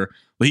lawyer.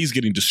 But he's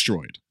getting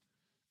destroyed.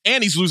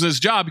 And he's losing his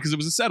job because it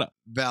was a setup.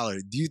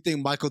 Valerie, do you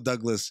think Michael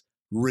Douglas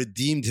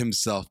redeemed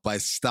himself by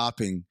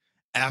stopping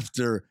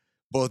after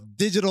both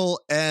digital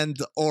and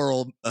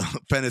oral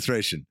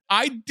penetration?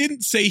 I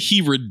didn't say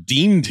he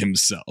redeemed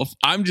himself.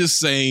 I'm just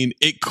saying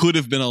it could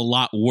have been a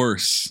lot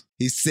worse.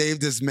 He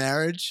saved his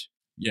marriage?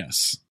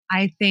 Yes.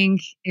 I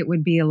think it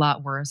would be a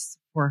lot worse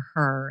for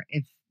her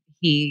if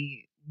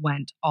he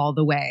went all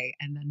the way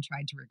and then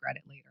tried to regret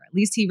it later. At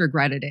least he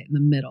regretted it in the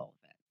middle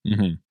of it.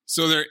 Mm-hmm.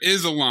 So there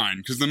is a line,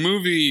 because the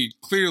movie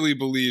clearly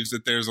believes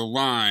that there's a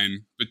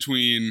line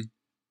between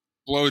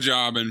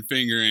blowjob and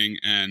fingering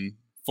and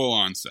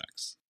full-on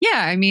sex.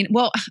 Yeah, I mean,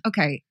 well,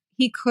 okay.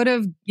 He could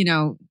have,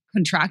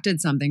 contracted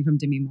something from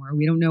Demi Moore.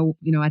 We don't know,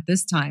 at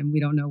this time, we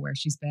don't know where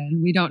she's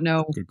been. We don't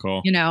know. Good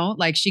call.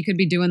 Like she could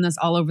be doing this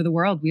all over the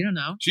world. We don't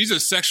know. She's a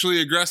sexually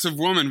aggressive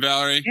woman,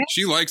 Valerie. Yeah.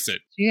 She likes it.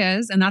 She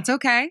is. And that's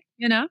okay,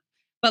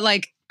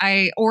 But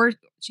or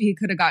she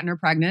could have gotten her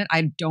pregnant.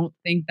 I don't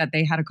think that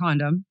they had a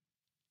condom.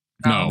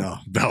 No,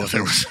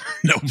 there was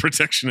no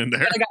protection in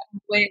there. It got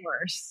way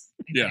worse.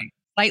 I think.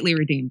 Slightly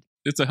redeemed.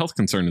 It's a health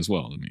concern as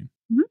well. I mean.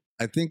 Mm-hmm.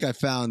 I think I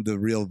found the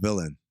real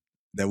villain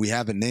that we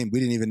haven't named. We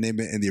didn't even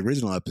name it in the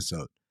original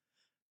episode.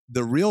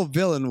 The real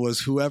villain was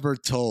whoever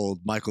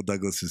told Michael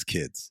Douglas's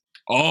kids.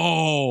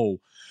 Oh,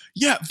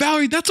 yeah,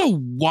 Valerie, that's a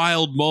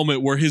wild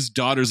moment where his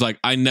daughter's like,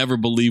 I never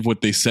believe what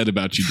they said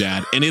about you,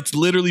 Dad. And it's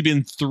literally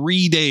been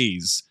 3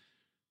 days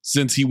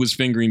since he was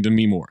fingering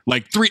Demi Moore.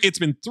 It's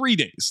been 3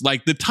 days.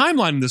 Like the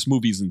timeline in this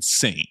movie is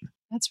insane.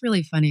 That's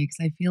really funny because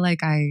I feel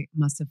like I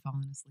must have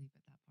fallen asleep.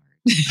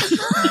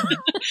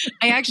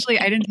 I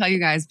didn't tell you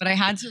guys, but I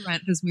had to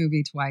rent this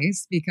movie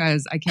twice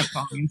because I kept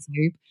falling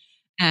asleep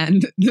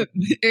and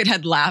it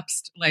had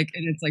lapsed and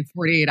it's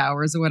 48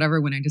 hours or whatever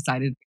when I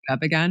decided to pick it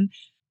up again.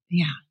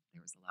 Yeah,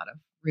 there was a lot of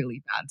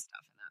really bad stuff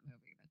in that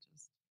movie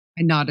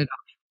that I nodded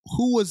off.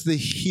 Who was the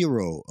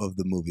hero of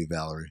the movie,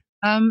 Valerie?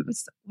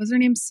 Was her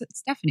name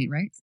Stephanie,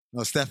 right?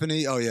 No,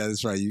 Stephanie? Oh, yeah,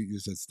 that's right. You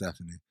said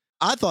Stephanie.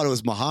 I thought it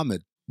was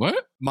Muhammad.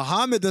 What?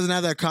 Muhammad doesn't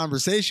have that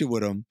conversation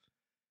with him.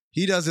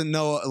 He doesn't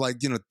know, like,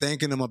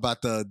 thanking him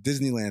about the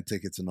Disneyland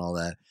tickets and all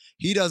that.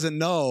 He doesn't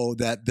know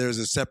that there's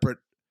a separate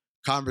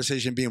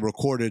conversation being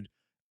recorded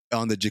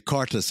on the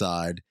Jakarta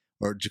side.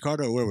 Or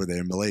Jakarta, or where were they?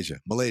 In Malaysia.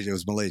 It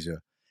was Malaysia.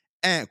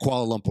 And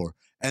Kuala Lumpur.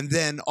 And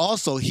then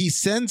also he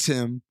sends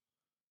him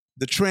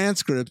the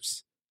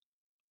transcripts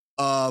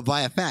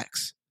via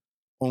fax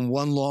on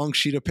one long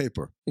sheet of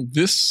paper.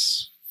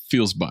 This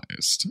feels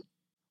biased.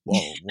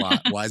 Whoa,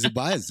 why is it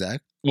biased,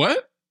 Zach?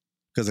 What?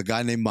 Because a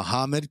guy named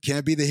Muhammad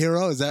can't be the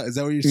hero? Is that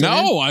what you're saying?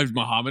 No,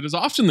 Muhammad is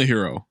often the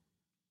hero.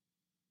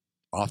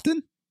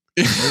 Often?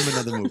 Name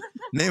another movie.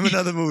 Name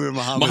another movie where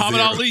Muhammad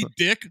Ali,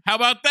 dick. How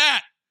about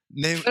that?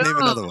 Name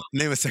another one.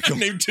 Name a second one.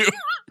 Name two.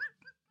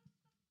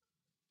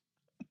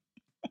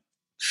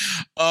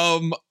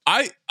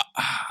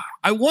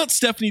 I want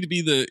Stephanie to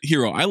be the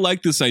hero. I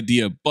like this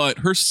idea, but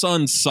her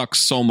son sucks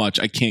so much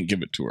I can't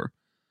give it to her.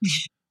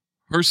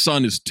 Her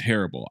son is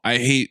terrible. I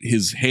hate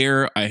his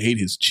hair. I hate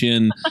his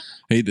chin.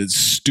 I hate the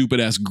stupid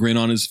ass grin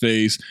on his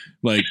face.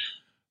 Like,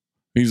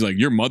 he's like,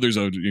 your mother's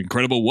an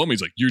incredible woman.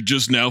 He's like, you're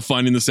just now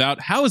finding this out.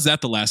 How is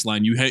that the last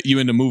line you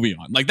end a movie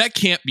on? Like, that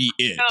can't be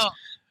it. No,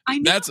 I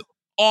know. That's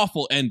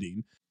awful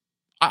ending.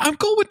 I'm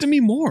going with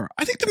Demi Moore.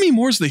 I think Demi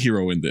Moore's the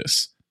hero in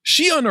this.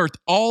 She unearthed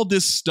all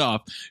this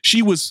stuff.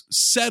 She was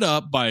set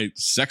up by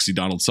sexy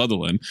Donald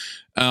Sutherland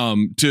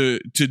to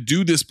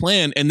do this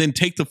plan and then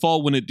take the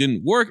fall when it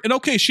didn't work. And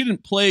okay, she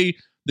didn't play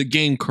the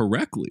game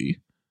correctly,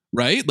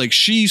 right? Like,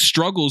 she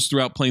struggles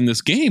throughout playing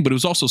this game, but it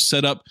was also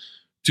set up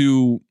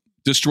to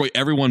destroy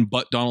everyone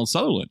but Donald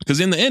Sutherland,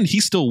 because in the end, he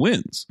still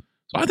wins.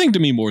 So I think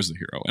Demi Moore's the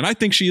hero, and I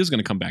think she is going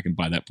to come back and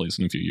buy that place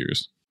in a few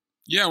years.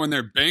 Yeah, when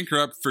they're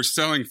bankrupt for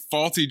selling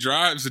faulty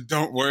drives that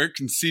don't work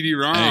and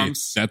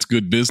CD-ROMs. Hey, that's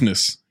good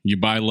business. You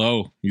buy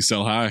low, you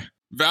sell high.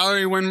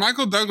 Valerie, when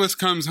Michael Douglas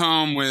comes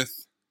home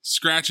with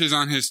scratches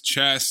on his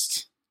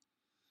chest,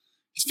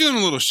 he's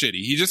feeling a little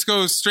shitty. He just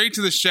goes straight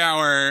to the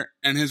shower,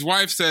 and his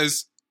wife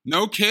says,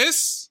 "No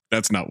kiss?"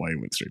 That's not why he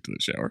went straight to the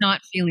shower.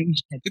 Not feeling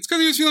shit. It's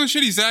because he was feeling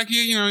shitty, Zach.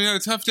 He had a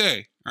tough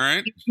day, all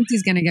right? He thinks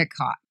he's going to get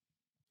caught.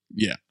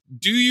 Yeah.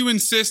 Do you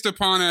insist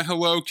upon a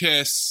hello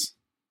kiss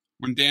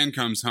when Dan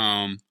comes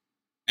home?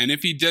 And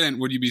if he didn't,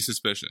 would you be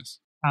suspicious?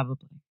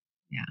 Probably.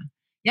 Yeah.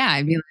 Yeah,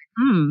 I'd be like,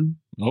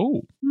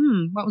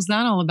 what was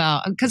that all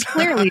about? Because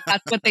clearly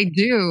that's what they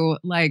do,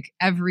 like,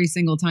 every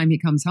single time he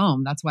comes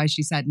home. That's why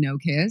she said no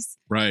kiss.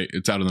 Right.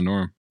 It's out of the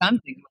norm.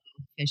 Something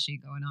fishy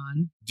going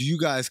on. Do you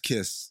guys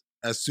kiss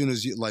as soon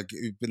as you've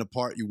been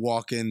apart, you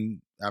walk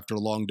in after a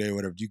long day or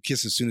whatever? Do you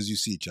kiss as soon as you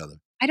see each other?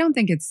 I don't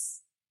think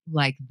it's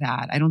like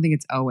that. I don't think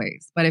it's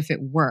always. But if it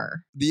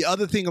were. The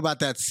other thing about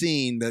that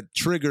scene that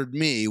triggered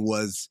me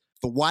was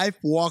the wife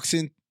walks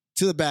into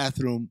the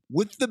bathroom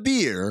with the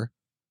beer,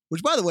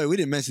 which, by the way, we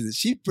didn't mention this.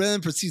 She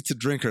then proceeds to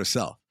drink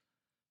herself.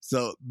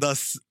 So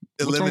thus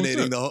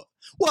eliminating the whole...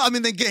 Well, I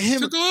mean, then get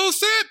him... Took a little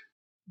sip.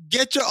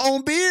 Get your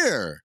own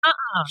beer.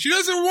 She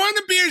doesn't want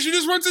a beer. She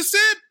just wants a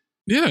sip.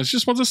 Yeah, she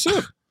just wants a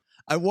sip.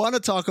 I want to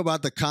talk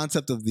about the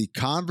concept of the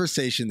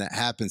conversation that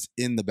happens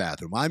in the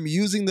bathroom. I'm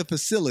using the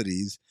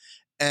facilities,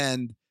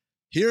 and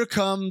here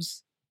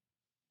comes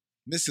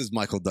Mrs.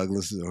 Michael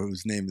Douglas,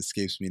 whose name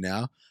escapes me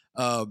now,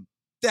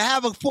 to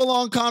have a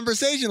full-on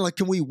conversation. Like,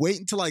 can we wait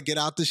until I get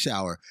out the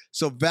shower?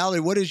 So, Valerie,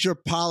 what is your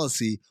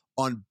policy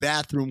on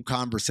bathroom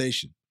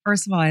conversation?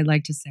 First of all, I'd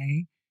like to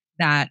say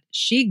that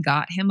she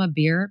got him a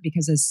beer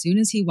because as soon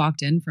as he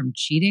walked in from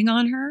cheating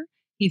on her,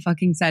 he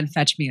fucking said,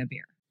 "Fetch me a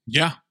beer."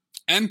 Yeah.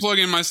 And plug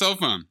in my cell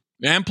phone.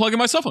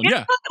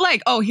 Yeah.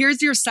 Like, oh, here's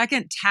your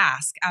second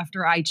task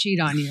after I cheat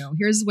on you.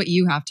 Here's what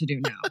you have to do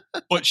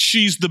now. But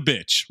she's the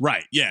bitch.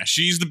 Right. Yeah.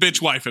 She's the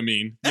bitch wife, I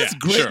mean. That's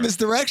great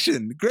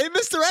misdirection. Great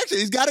misdirection.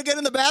 He's got to get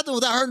in the bathroom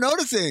without her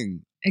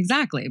noticing.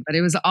 Exactly. But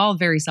it was all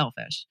very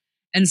selfish.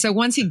 And so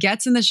once he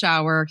gets in the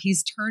shower,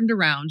 he's turned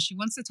around. She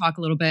wants to talk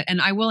a little bit.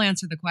 And I will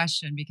answer the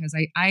question because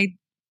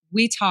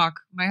we talk,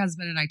 my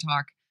husband and I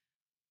talk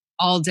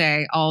all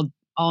day, all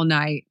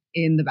night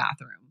in the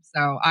bathroom.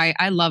 So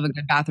I love a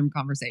good bathroom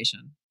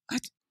conversation.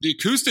 The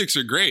acoustics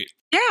are great.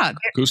 Yeah.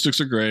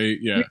 Acoustics are great.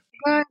 Yeah.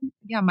 Good.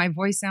 Yeah. My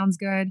voice sounds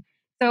good.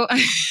 So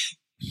I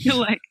feel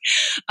like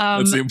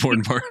that's the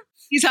important part.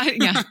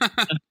 Yeah.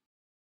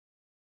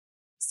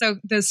 So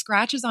the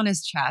scratches on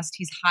his chest,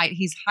 he's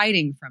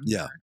hiding from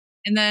her.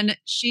 And then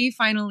she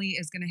finally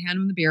is going to hand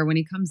him the beer when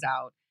he comes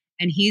out.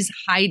 And he's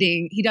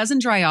hiding. He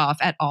doesn't dry off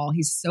at all.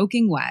 He's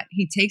soaking wet.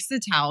 He takes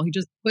the towel. He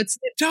just puts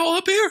the towel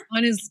up here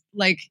on his,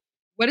 like,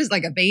 what is,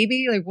 like, a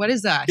baby? Like, what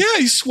is that? Yeah,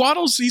 he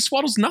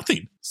swaddles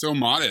nothing. So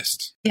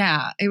modest.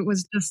 Yeah, it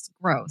was just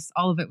gross.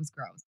 All of it was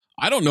gross.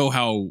 I don't know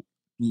how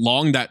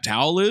long that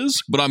towel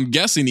is, but I'm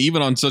guessing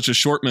even on such a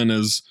short man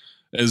as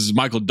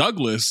Michael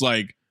Douglas,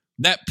 like,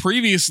 that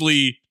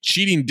previously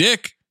cheating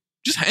dick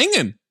just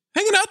hanging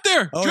out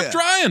there,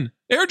 drying,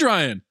 air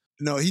drying.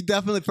 No, he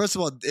definitely, first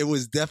of all, it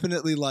was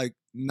definitely like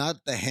not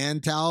the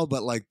hand towel,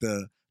 but like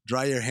the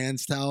dry your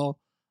hands towel,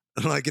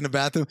 like in the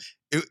bathroom.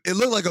 It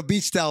looked like a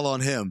beach towel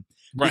on him.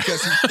 Right.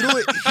 because he threw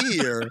it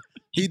here.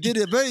 He did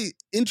a very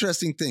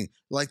interesting thing.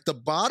 Like the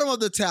bottom of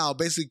the towel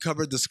basically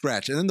covered the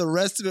scratch, and then the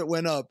rest of it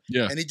went up,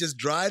 and he just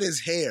dried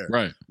his hair.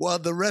 Right. While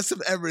the rest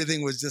of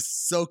everything was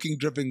just soaking,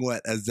 dripping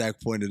wet, as Zach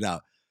pointed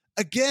out.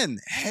 Again,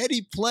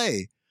 heady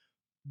play.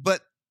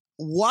 But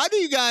why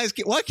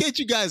can't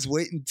you guys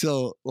wait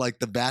until like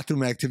the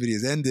bathroom activity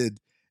is ended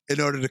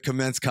in order to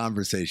commence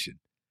conversation?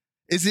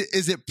 Is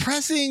it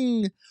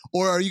pressing,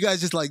 or are you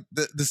guys just like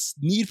this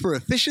need for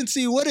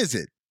efficiency? What is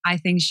it? I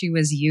think she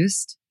was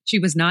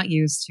not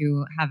used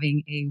to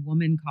having a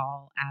woman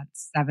call at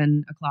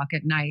 7 o'clock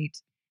at night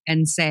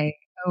and say,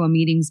 "Oh, a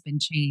meeting's been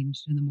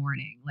changed in the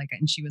morning."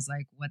 And she was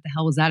like, "What the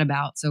hell was that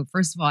about?" So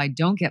first of all, I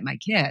don't get my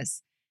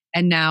kiss,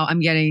 and now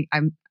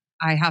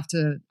I have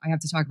to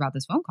talk about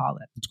this phone call.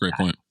 That's a great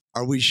point.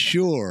 Are we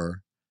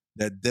sure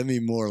that Demi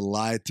Moore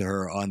lied to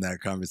her on that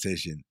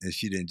conversation and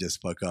she didn't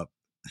just fuck up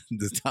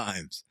the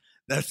times?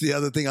 That's the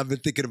other thing I've been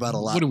thinking about a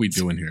lot. What are we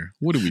doing here?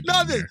 What are we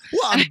doing here?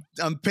 Well,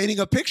 I'm painting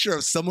a picture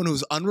of someone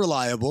who's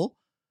unreliable,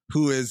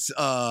 who is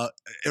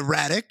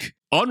erratic.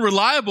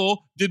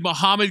 Unreliable? Did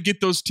Muhammad get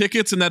those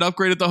tickets and that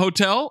upgrade at the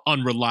hotel?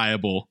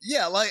 Unreliable.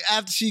 Yeah, like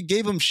after she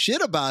gave him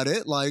shit about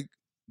it, like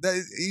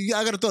I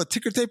got to throw a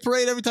ticker tape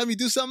parade every time you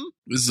do something?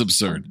 This is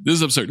absurd.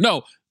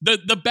 No,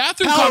 the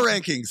bathroom Power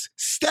rankings.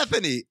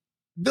 Stephanie,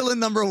 villain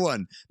number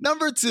 1.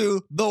 Number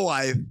 2, the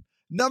wife.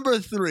 Number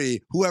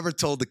 3, whoever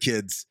told the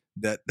kids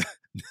that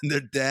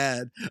their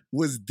dad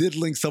was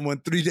diddling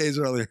someone 3 days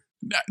earlier.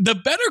 The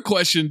better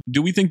question,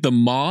 do we think the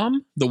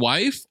mom, the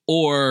wife,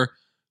 or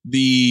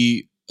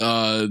the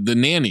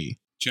nanny?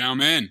 Chow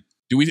Mein.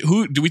 Do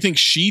we think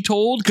she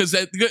told? Because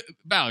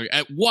Valerie,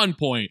 at one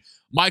point,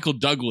 Michael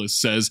Douglas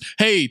says,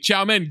 "Hey,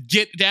 Chow Mein,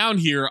 get down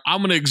here.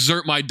 I'm going to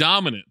exert my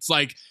dominance."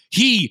 Like,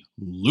 he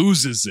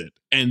loses it.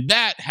 And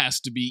that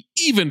has to be,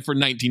 even for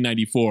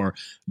 1994,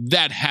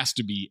 that has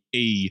to be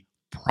a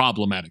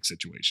problematic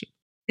situation.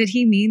 Did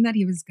he mean that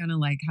he was going to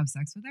have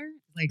sex with her?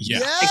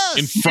 Yes!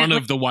 In front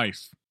of the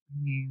wife.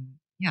 I mean,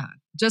 yeah.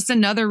 Just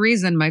another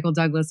reason Michael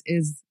Douglas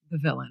is the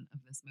villain of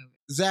this movie.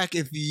 Zach,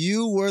 if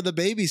you were the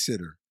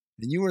babysitter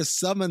and you were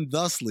summoned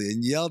thusly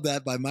and yelled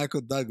at by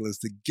Michael Douglas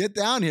to get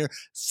down here,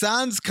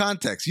 sans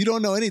context, you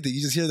don't know anything.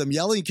 You just hear them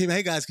yelling.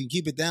 Hey, guys, can you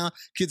keep it down?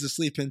 Kids are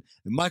sleeping.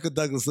 And Michael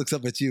Douglas looks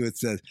up at you and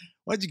says,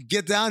 "Why don't you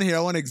get down here?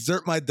 I want to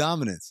exert my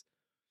dominance."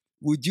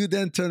 Would you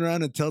then turn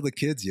around and tell the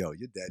kids, "Yo,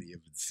 your daddy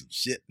having some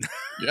shit"?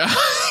 Yeah.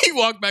 He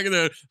walked back in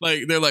there,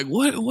 they're like,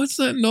 what's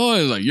that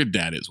noise? Like, your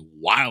dad is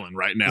wilding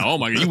right now. Oh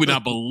my God, you would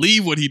not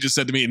believe what he just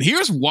said to me. And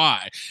here's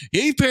why.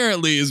 He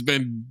apparently has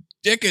been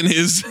dicking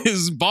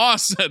his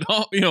boss at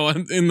home,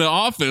 in the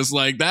office.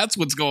 Like, that's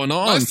what's going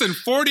on. Less than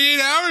 48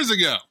 hours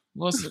ago.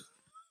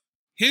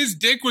 His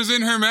dick was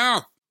in her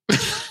mouth.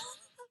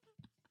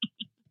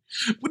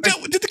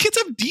 Did the kids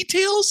have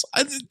details?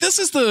 I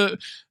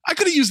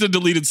could have used a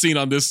deleted scene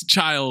on this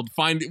child.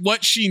 Find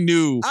what she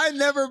knew. I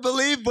never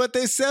believed what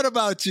they said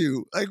about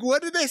you. Like,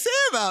 what did they say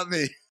about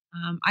me?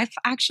 I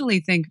actually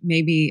think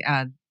maybe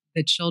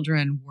the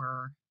children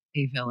were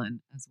a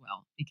villain as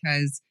well,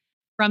 because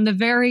from the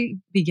very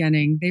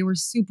beginning, they were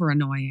super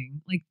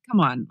annoying. Like, come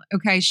on.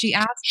 Okay, she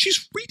asked.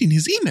 She's reading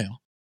his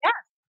email.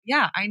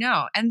 Yeah, I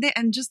know. And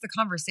just the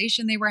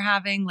conversation they were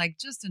having, like,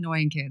 just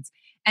annoying kids.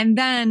 And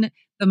then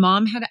the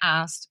mom had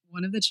asked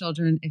one of the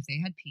children if they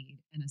had peed.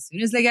 And as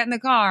soon as they get in the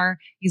car,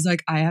 he's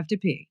like, "I have to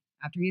pee."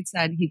 After he had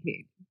said he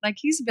peed. Like,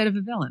 he's a bit of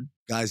a villain.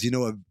 Guys, you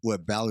know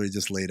what Valerie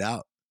just laid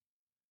out?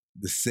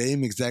 The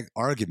same exact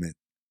argument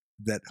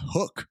that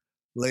Hook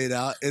laid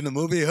out in the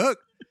movie Hook,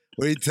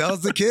 where he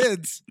tells the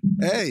kids,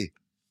 "Hey,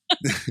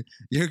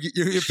 your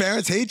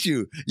parents hate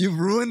you. You've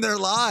ruined their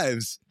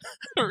lives."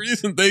 The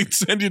reason they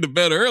send you to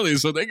bed early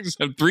is so they can just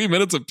have 3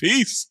 minutes of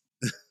peace.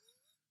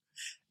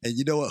 And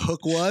you know what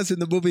Hook was in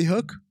the movie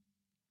Hook?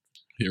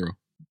 Hero.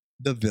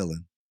 The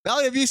villain.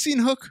 Valerie, have you seen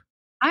Hook?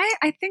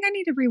 I think I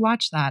need to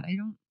rewatch that. I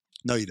don't.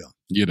 No, you don't.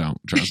 You don't.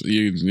 Trust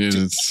me.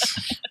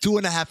 It's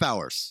 2.5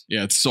 hours.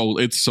 Yeah, it's so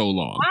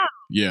long. Wow.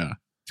 Yeah.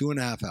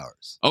 2.5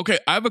 hours. Okay,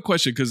 I have a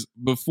question because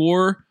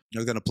before I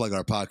was going to plug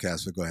our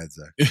podcast, but go ahead,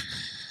 Zach.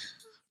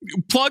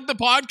 Plug the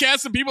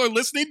podcast that people are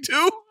listening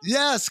to?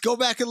 Yes, go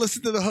back and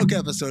listen to the Hook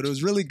episode. It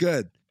was really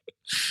good.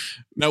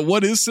 Now,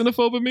 what is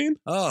Cinephobe mean?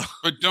 Oh,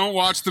 but don't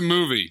watch the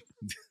movie.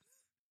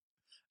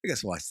 I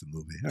guess watch the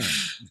movie. All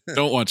right.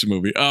 Don't watch the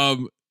movie.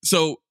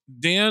 So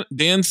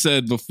Dan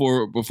said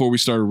before we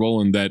started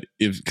rolling that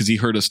because he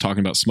heard us talking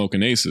about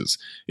Smoking Aces,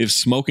 if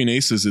Smoking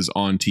Aces is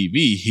on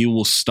TV, he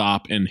will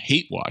stop and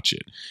hate watch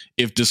it.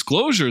 If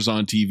Disclosure is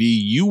on TV,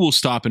 you will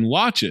stop and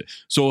watch it.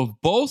 So if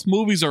both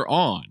movies are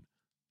on,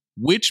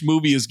 which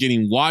movie is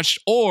getting watched,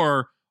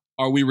 or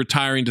are we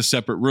retiring to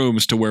separate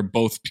rooms to where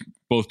both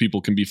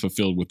people can be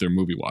fulfilled with their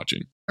movie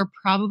watching? We're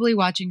probably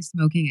watching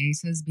Smoking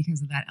Aces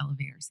because of that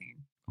elevator scene.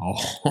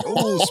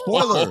 Oh,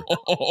 spoiler.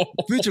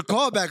 Future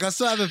callback. I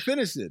still haven't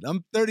finished it.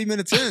 I'm 30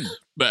 minutes in.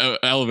 The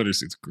elevator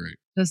scene's great.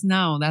 Just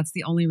know that's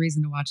the only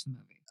reason to watch the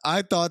movie.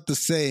 I thought the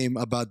same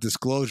about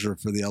Disclosure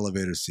for the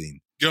elevator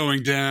scene.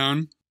 Going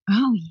down.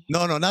 Oh,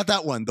 yeah. No, not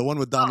that one. The one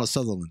with Donald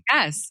Sutherland.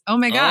 Yes. Oh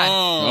my God.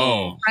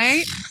 Oh.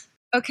 Right?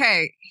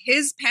 Okay.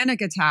 His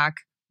panic attack,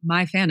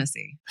 my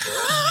fantasy.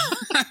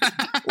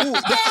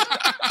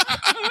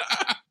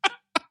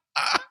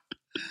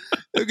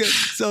 Okay,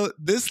 so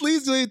this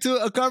leads me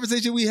to a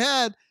conversation we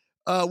had.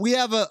 We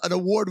have an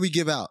award we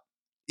give out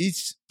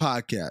each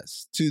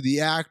podcast to the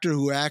actor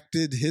who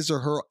acted his or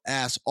her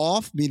ass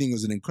off, meaning it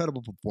was an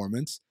incredible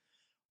performance,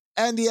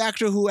 and the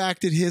actor who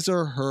acted his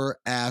or her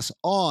ass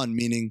on,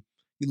 meaning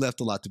he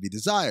left a lot to be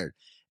desired.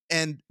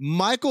 And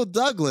Michael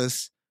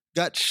Douglas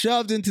got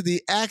shoved into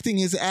the acting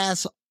his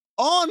ass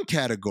on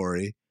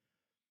category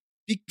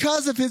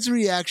because of his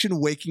reaction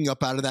waking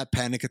up out of that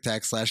panic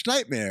attack /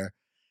 nightmare.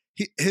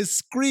 His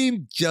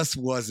scream just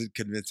wasn't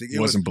convincing. It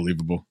wasn't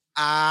believable.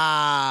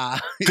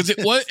 Because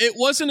it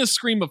wasn't a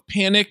scream of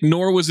panic,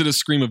 nor was it a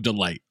scream of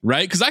delight,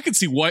 right? Because I could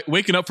see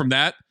waking up from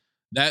that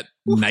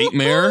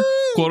nightmare,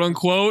 quote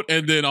unquote,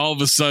 and then all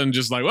of a sudden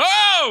just like,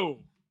 whoa,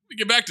 we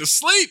get back to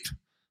sleep.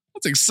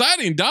 That's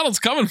exciting. Donald's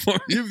coming for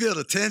me. You feel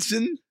the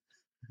tension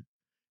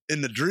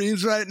in the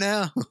dreams right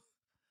now?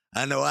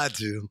 I know I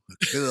do.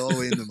 I feel it all the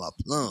way into my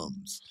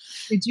plums.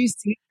 Did you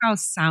see how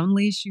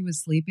soundly she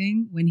was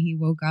sleeping when he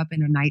woke up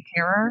in a night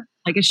terror?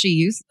 Like, is she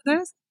used to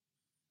this?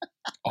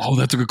 Oh,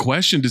 that's a good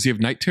question. Does he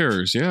have night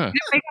terrors? Yeah. Didn't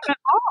wake up at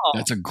all.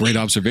 That's a great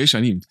observation.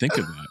 I didn't even think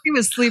of that. He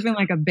was sleeping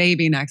like a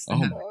baby next to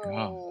him. Oh, my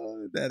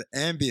God. That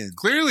ambient.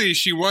 Clearly,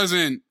 she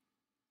wasn't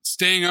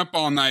staying up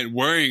all night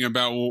worrying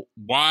about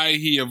why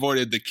he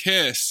avoided the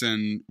kiss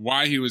and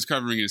why he was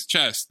covering his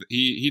chest.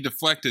 He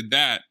deflected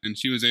that, and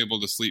she was able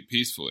to sleep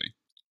peacefully.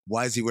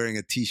 Why is he wearing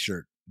a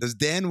t-shirt? Does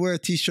Dan wear a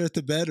t-shirt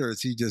to bed, or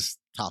is he just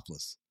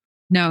topless?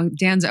 No,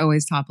 Dan's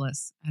always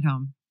topless at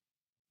home.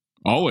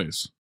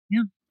 Always.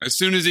 Yeah. As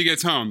soon as he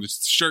gets home, the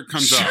shirt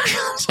comes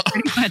off.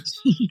 Pretty much.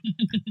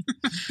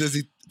 Does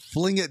he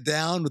fling it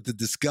down with the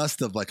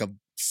disgust of like, I'm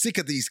sick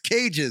of these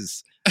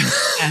cages?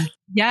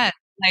 Yeah.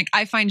 Like,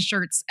 I find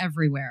shirts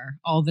everywhere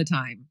all the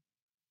time.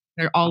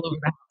 They're all over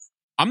the house.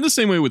 I'm the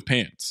same way with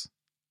pants.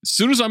 As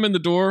soon as I'm in the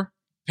door,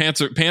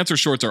 pants or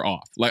shorts are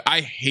off. Like,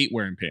 I hate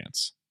wearing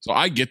pants. So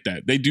I get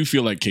that. They do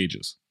feel like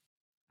cages.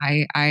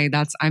 I'm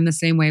the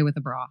same way with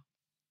a bra.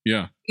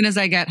 Yeah. As soon as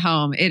I get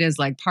home, it is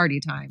like party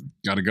time.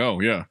 Gotta go.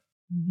 Yeah.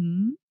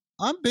 Mm-hmm.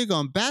 I'm big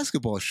on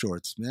basketball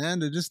shorts, man.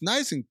 They're just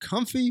nice and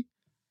comfy.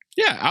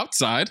 Yeah,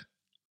 outside.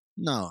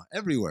 No,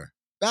 everywhere.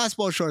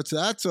 Basketball shorts.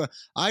 That's what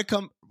I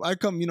come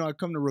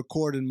to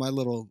record in my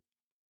little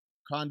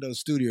condo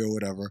studio or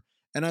whatever,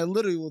 and I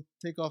literally will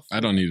take off. I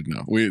don't need to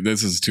know.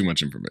 This is too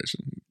much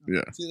information.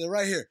 Yeah. See, they're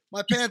right here.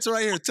 My pants are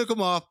right here. Took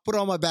them off. Put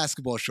on my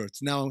basketball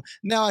shorts. Now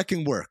I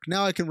can work.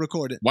 Now I can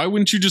record it. Why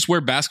wouldn't you just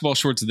wear basketball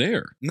shorts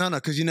there? No,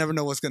 because you never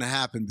know what's going to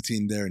happen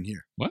between there and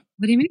here. What?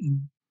 What do you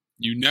mean?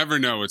 You never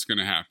know what's going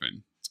to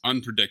happen. It's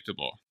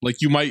unpredictable.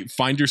 Like, you might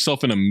find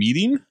yourself in a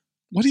meeting?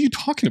 What are you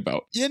talking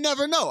about? You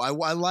never know.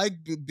 I like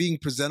being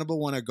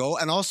presentable when I go.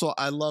 And also,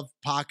 I love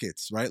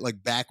pockets, right?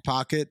 Like back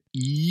pocket.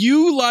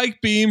 You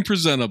like being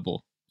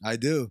presentable. I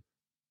do.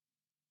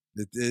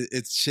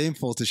 It's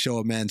shameful to show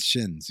a man's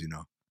shins, you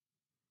know.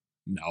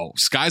 No.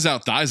 Sky's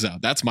out, thighs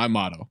out. That's my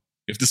motto.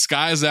 If the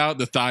sky's out,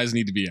 the thighs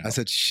need to be out. I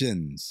said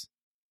shins.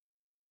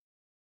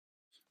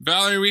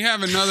 Valerie, we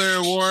have another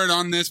award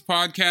on this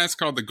podcast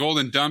called the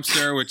Golden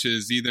Dumpster, which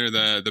is either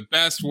the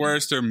best,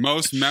 worst, or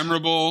most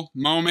memorable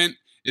moment.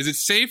 Is it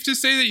safe to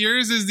say that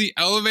yours is the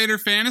elevator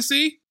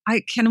fantasy?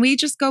 Can we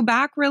just go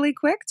back really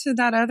quick to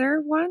that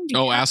other one?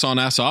 Ass on,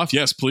 ass off?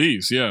 Yes,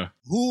 please. Yeah.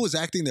 Who was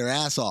acting their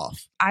ass off?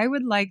 I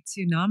would like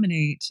to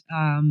nominate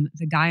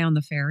the guy on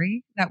the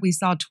ferry that we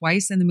saw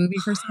twice in the movie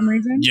for some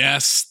reason.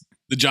 Yes.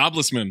 The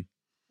jobless man.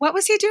 What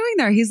was he doing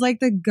there? He's like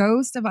the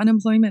ghost of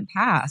unemployment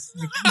past.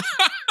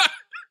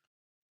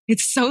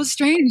 It's so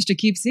strange to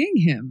keep seeing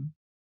him.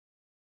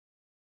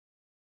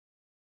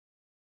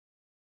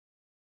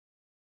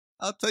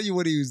 I'll tell you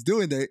what he was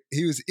doing there.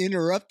 He was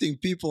interrupting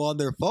people on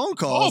their phone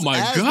calls. Oh, my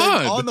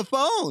God. On the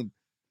phone.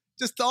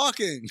 Just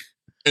talking.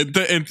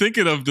 And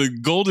thinking of the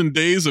golden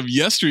days of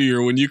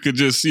yesteryear when you could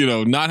just,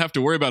 not have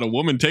to worry about a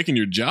woman taking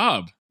your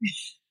job.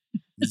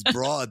 These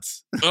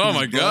broads. Oh,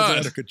 my God.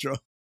 Out of control.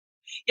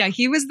 Yeah,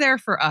 he was there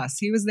for us.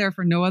 He was there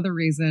for no other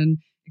reason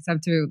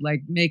except to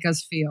like make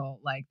us feel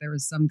like there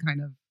was some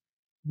kind of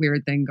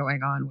weird thing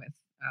going on with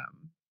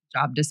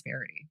job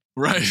disparity.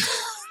 Right.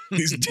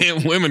 These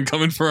damn women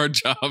coming for our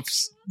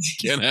jobs.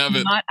 Can't have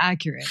it. Not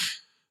accurate.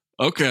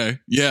 Okay.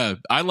 Yeah.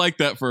 I like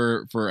that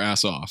for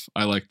ass off.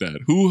 I like that.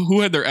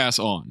 Who had their ass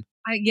on?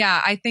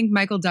 I think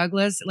Michael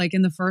Douglas, like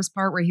in the first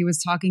part where he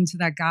was talking to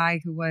that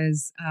guy who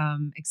was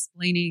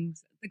explaining,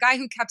 the guy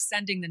who kept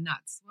sending the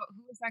nuts.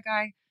 Who was that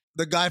guy?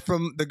 The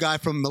guy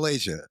from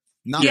Malaysia.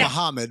 Not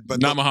Muhammad, but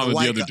not Muhammad,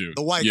 the other guy, dude.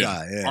 The white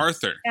guy. Yeah.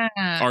 Arthur.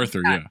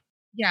 Arthur, yeah.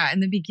 Yeah, in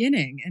the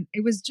beginning. And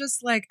it was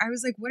just like, I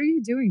was like, what are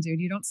you doing, dude?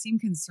 You don't seem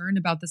concerned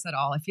about this at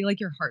all. I feel like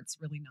your heart's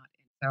really not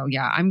in. So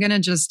yeah, I'm going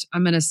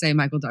to say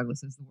Michael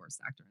Douglas is the worst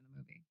actor in the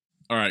movie.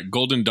 All right.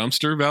 Golden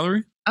dumpster,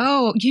 Valerie?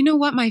 Oh, you know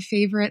what my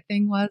favorite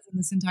thing was in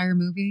this entire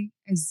movie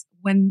is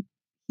when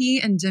he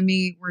and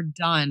Demi were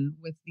done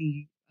with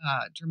the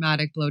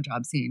dramatic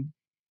blowjob scene.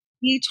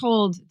 He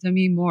told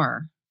Demi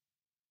Moore,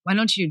 "Why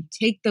don't you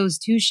take those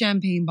 2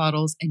 champagne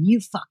bottles and you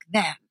fuck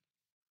them?"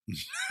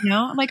 You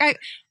know, like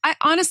I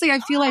honestly, I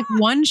feel like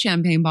 1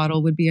 champagne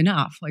bottle would be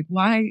enough. Like,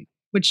 why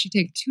would she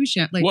take 2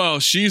 champagne? Like, well,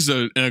 she's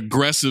an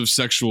aggressive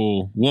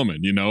sexual woman,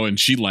 you know, and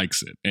she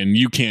likes it, and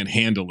you can't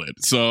handle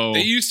it. So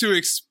they used to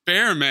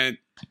experiment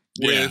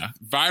with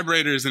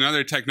vibrators and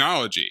other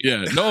technology.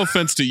 Yeah, no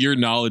offense to your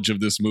knowledge of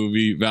this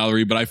movie,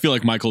 Valerie, but I feel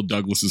like Michael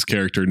Douglas's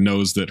character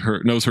knows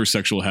her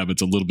sexual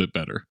habits a little bit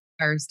better.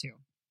 Hers too.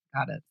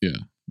 Got it.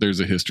 Yeah, there's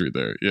a history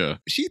there. Yeah,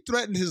 she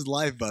threatened his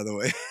life, by the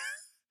way.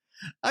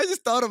 I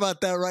just thought about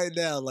that right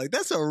now. Like,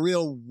 that's a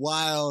real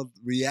wild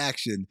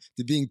reaction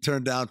to being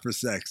turned down for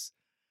sex.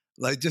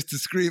 Like, just to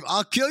scream,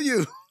 "I'll kill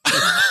you."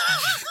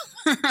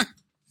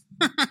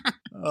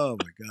 Oh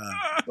my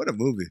God. What a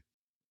movie.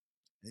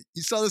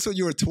 You saw this when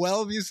you were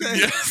 12, you say?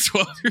 Yeah,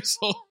 12 years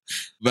old.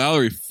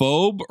 Valerie,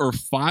 phobe or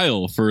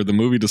file for the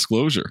movie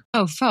Disclosure?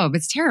 Oh, phobe.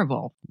 It's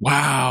terrible.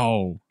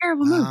 Wow.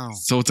 Terrible movie.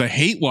 So it's a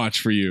hate watch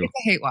for you.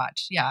 It's a hate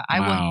watch. Yeah.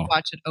 I want to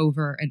watch it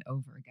over and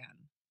over again.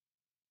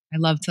 I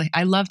love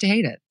to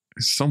hate it.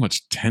 There's so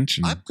much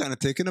tension. I'm kind of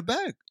taken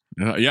aback.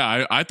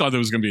 I thought there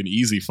was going to be an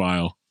easy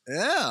file.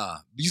 Yeah.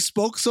 You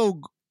spoke so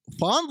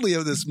fondly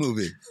of this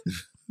movie.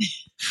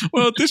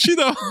 Well, did she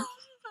though?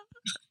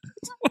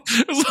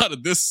 There's a lot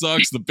of "this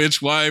sucks," the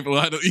bitch wife, a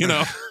lot of, you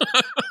know.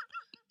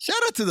 Shout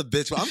out to the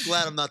bitch. I'm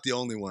glad I'm not the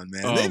only one,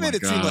 man. Oh they made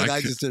it seem like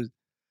I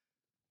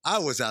I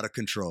was out of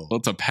control. Well,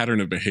 it's a pattern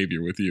of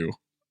behavior with you.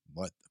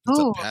 What's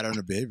a pattern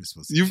of behavior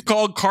supposed to be? You've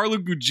called Carla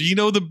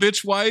Gugino the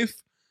bitch wife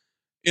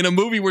in a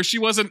movie where she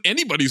wasn't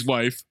anybody's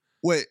wife.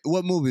 Wait,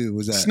 what movie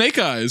was that? Snake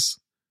Eyes.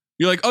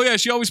 You're like, "Oh yeah,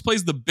 she always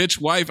plays the bitch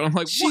wife," and I'm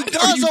like, she "What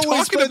does are you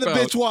always talking play about?"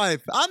 The bitch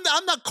wife.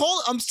 I'm not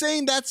calling. I'm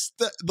saying that's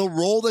the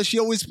role that she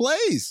always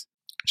plays.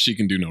 She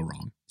can do no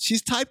wrong.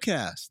 She's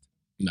typecast.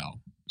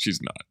 No, she's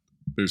not.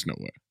 There's no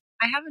way.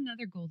 I have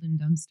another golden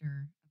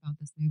dumpster about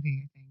this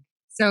movie, I think.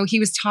 So he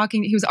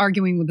was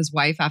arguing with his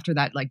wife after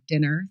that like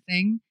dinner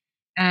thing.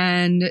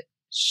 And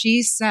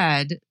she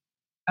said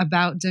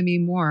about Demi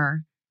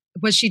Moore,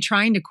 was she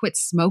trying to quit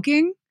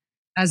smoking?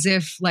 As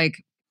if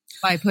like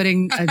by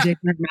putting a dick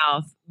in her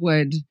mouth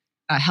would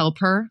help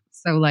her.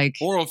 So like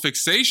oral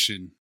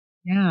fixation.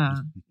 Yeah.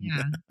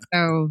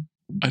 So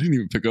I didn't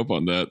even pick up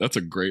on that. That's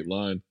a great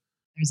line.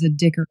 There's a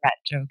dickerette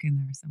joke in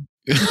there somewhere.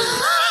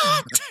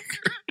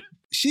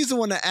 She's the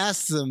one that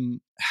asks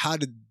him, "How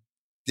did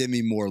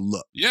Demi Moore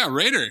look?" Yeah,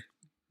 rate her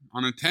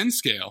on a 10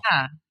 scale.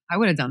 Yeah, I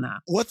would have done that.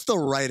 What's the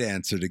right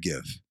answer to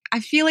give? I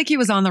feel like he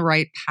was on the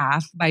right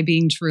path by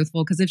being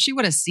truthful, because if she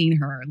would have seen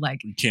her,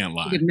 like, you can't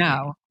lie. He would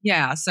know.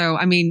 Yeah. So,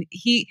 I mean,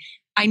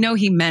 I know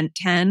he meant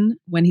 10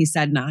 when he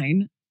said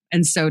 9,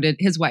 and so did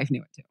his wife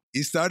knew it too.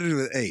 He started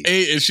with 8.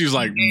 8, and she was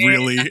like,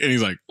 "Really?" And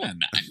he's like, "9."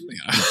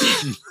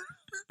 Yeah.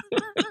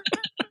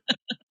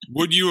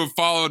 Would you have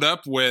followed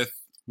up with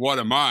 "What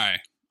am I?"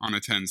 on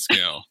a 10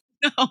 scale?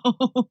 No.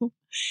 Oh,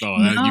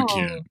 No. You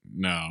can't.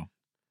 No.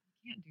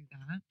 You can't do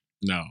that.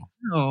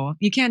 No.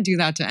 You can't do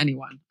that to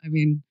anyone. I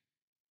mean,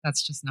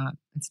 that's just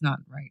it's not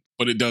right.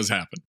 But it does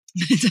happen.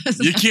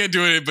 You can't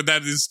do it, but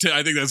that is,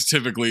 I think that's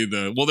typically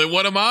well, then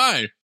what am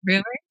I?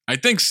 Really? I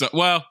think so.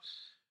 Well,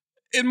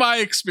 in my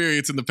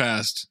experience in the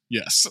past,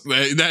 yes.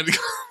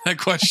 That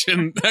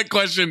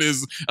question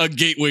is a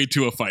gateway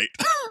to a fight.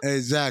 Hey,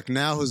 Zach,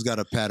 now who's got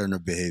a pattern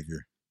of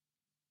behavior?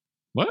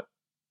 What?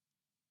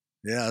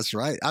 Yeah, that's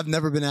right. I've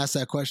never been asked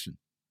that question.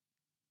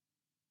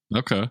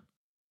 Okay.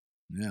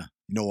 Yeah.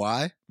 You know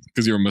why?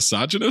 Because you're a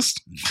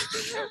misogynist?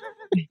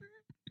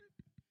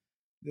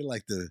 They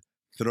like to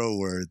throw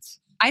words.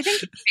 I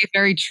think it's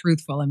very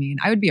truthful. I mean,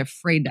 I would be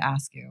afraid to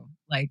ask you.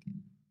 Like,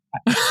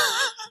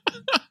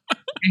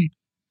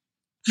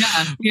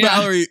 yeah.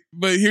 Valerie,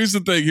 but here's the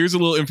thing. Here's a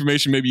little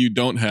information maybe you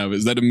don't have,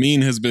 is that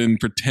Amin has been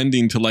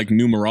pretending to like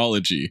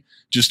numerology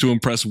just to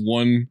impress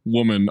one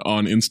woman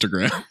on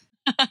Instagram.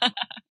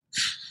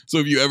 So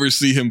if you ever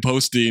see him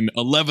posting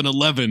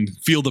 1111,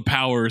 feel the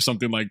power or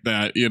something like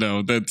that, you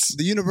know, that's...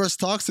 The universe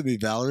talks to me,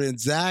 Valerie, and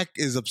Zach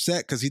is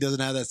upset because he doesn't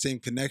have that same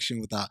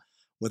connection with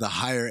a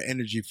higher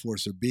energy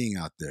force or being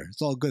out there.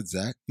 It's all good,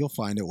 Zach. You'll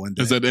find it one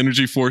day. Has that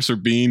energy force or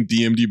being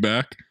DM'd you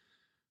back?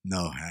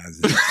 No,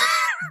 has it?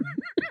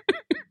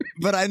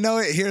 But I know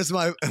it hears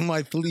my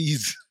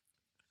pleas.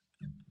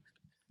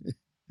 It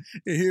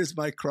hears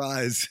my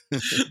cries.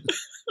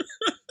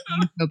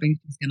 I'm hoping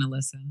she's going to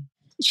listen.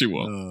 She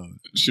won't.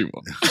 She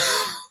won't.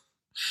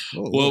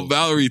 Well,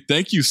 Valerie,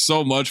 thank you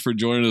so much for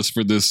joining us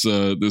for this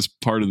this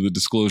part of the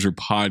Disclosure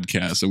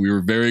podcast. And we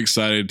were very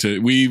excited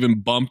we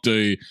even bumped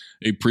a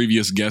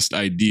previous guest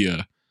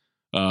idea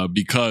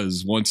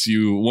because once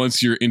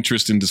your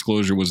interest in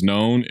Disclosure was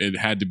known, it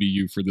had to be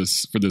you for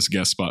this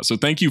guest spot. So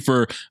thank you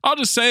for, I'll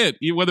just say it,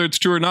 whether it's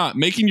true or not,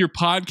 making your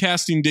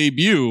podcasting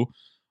debut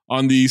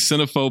on the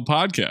Cinephobe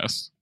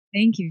podcast.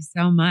 Thank you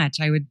so much.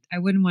 I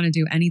wouldn't want to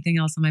do anything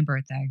else on my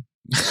birthday.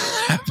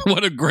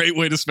 What a great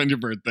way to spend your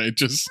birthday.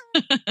 Just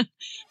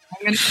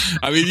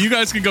I mean, you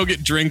guys can go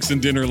get drinks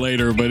and dinner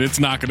later, but it's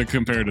not going to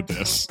compare to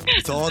this.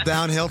 It's all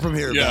downhill from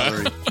here,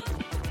 Valerie.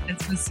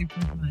 This was super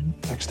fun.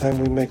 Next time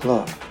we make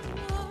love,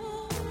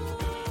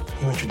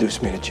 you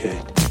introduce me to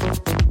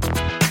Jade.